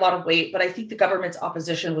carry a lot of weight, but I think the government's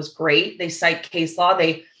opposition was great. They cite case law.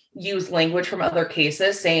 They use language from other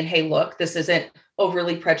cases saying, hey, look, this isn't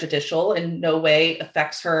overly prejudicial, in no way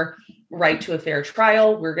affects her right to a fair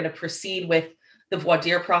trial. We're going to proceed with the voir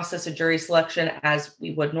dire process and jury selection as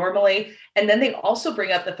we would normally. And then they also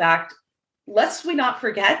bring up the fact, lest we not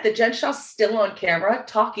forget that Jen Shah's still on camera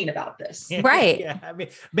talking about this. Right. Yeah, I mean,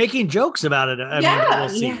 making jokes about it. I mean, we'll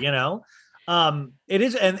see, it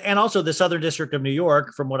is. And also the Southern District of New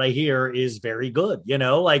York, from what I hear, is very good, they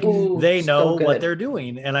know what they're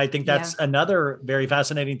doing. And I think that's another very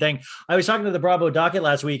fascinating thing. I was talking to the Bravo docket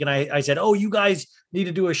last week, and I said, oh, you guys need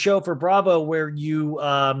to do a show for Bravo where you,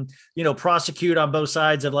 prosecute on both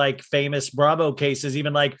sides of like famous Bravo cases,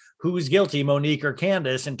 even like who's guilty, Monique or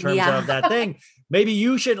Candace, in terms of that thing. Maybe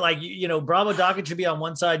you should, like, Bravo docket should be on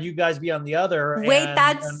one side, you guys be on the other. Wait,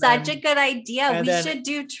 that's such a good idea. We should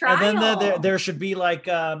do trial. And then there should be like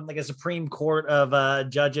a Supreme Court of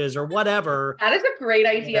judges or whatever. That is a great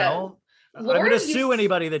idea. I'm going to sue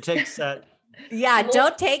anybody that takes that. Yeah,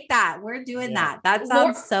 don't take that. We're doing that. That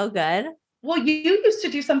sounds so good. Well, you used to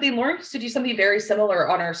do something, Lauren used to do something very similar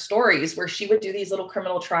on our stories where she would do these little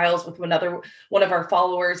criminal trials with one of our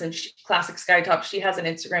followers, and Classic Skytop, she has an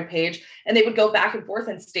Instagram page, and they would go back and forth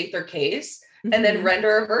and state their case and then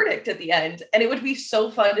render a verdict at the end. And it would be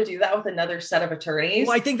so fun to do that with another set of attorneys.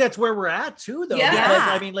 Well, I think that's where we're at too, though. Yeah. Because,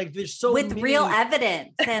 I mean, like there's so with many... real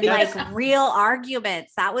evidence and like real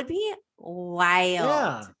arguments. That would be wild.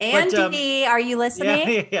 Yeah. Andy, are you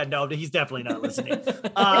listening? Yeah, no, he's definitely not listening.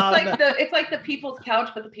 It's like the people's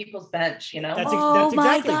couch, but the people's bench, you know? That's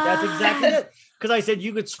God. exactly it. Because I said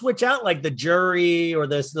you could switch out like the jury or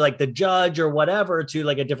this, like the judge or whatever, to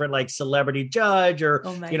like a different like celebrity judge or,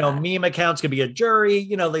 meme accounts could be a jury,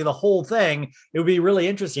 like the whole thing. It would be really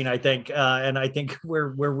interesting, I think. And I think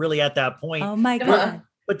we're really at that point. Oh my God.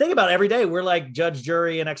 But think about it, every day we're like judge,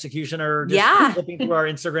 jury, and executioner, just flipping through our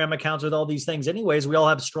Instagram accounts with all these things. Anyways, we all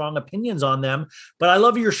have strong opinions on them. But I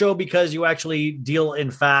love your show because you actually deal in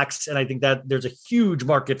facts, and I think that there's a huge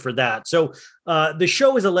market for that. So the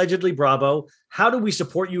show is Allegedly Bravo. How do we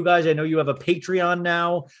support you guys? I know you have a Patreon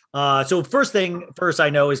now. So first I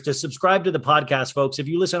know is to subscribe to the podcast, folks. If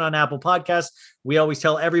you listen on Apple Podcasts, we always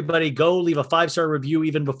tell everybody, go leave a 5-star review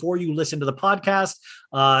even before you listen to the podcast.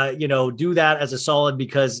 Do that as a solid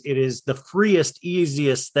because it is the freest,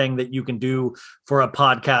 easiest thing that you can do for a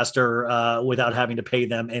podcaster without having to pay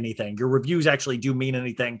them anything. Your reviews actually do mean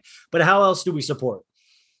anything. But how else do we support?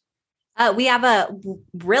 We have a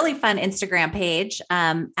really fun Instagram page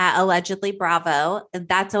at Allegedly Bravo.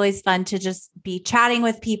 That's always fun to just be chatting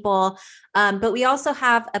with people. But we also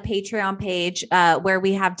have a Patreon page where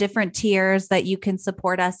we have different tiers that you can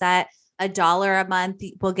support us at. $1 a month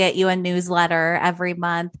will get you a newsletter every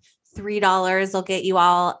month. $3 will get you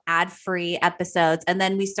all ad-free episodes. And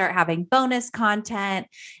then we start having bonus content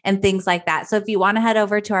and things like that. So if you want to head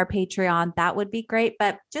over to our Patreon, that would be great.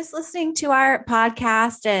 But just listening to our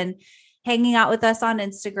podcast and hanging out with us on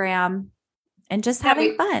Instagram and just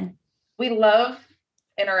having fun. We love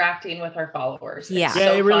interacting with our followers. Yeah.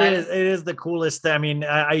 Yeah, it really is. It is the coolest. I mean,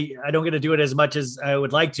 I don't get to do it as much as I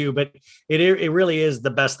would like to, but it really is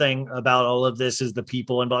the best thing about all of this is the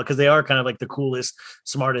people involved, because they are kind of like the coolest,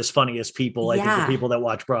 smartest, funniest people. I think the people that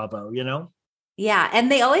watch Bravo, Yeah.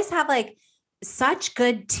 And they always have like such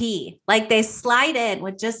good tea. Like they slide in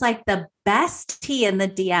with just like the best tea in the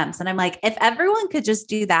DMs. And I'm like, if everyone could just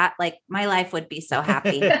do that, like my life would be so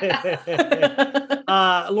happy.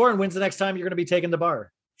 Lauren, when's the next time you're going to be taking the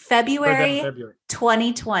bar? February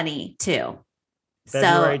 2022.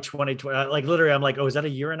 February 2020. Like literally, I'm like, oh, is that a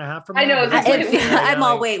year and a half from now? I know. I'm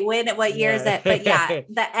all, wait, what year is it? But yeah,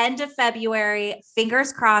 the end of February,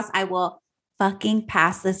 fingers crossed, I will fucking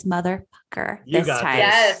pass this motherfucker this time.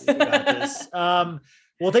 Yes. You got this.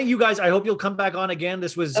 Well, thank you guys. I hope you'll come back on again.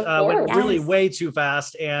 This was went really way too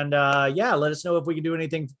fast. And let us know if we can do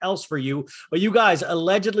anything else for you. But you guys,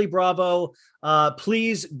 Allegedly Bravo,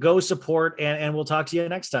 please go support and we'll talk to you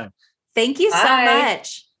next time. Thank you so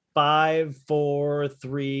much. 5, 4,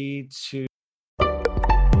 3, 2.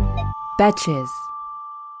 Betches.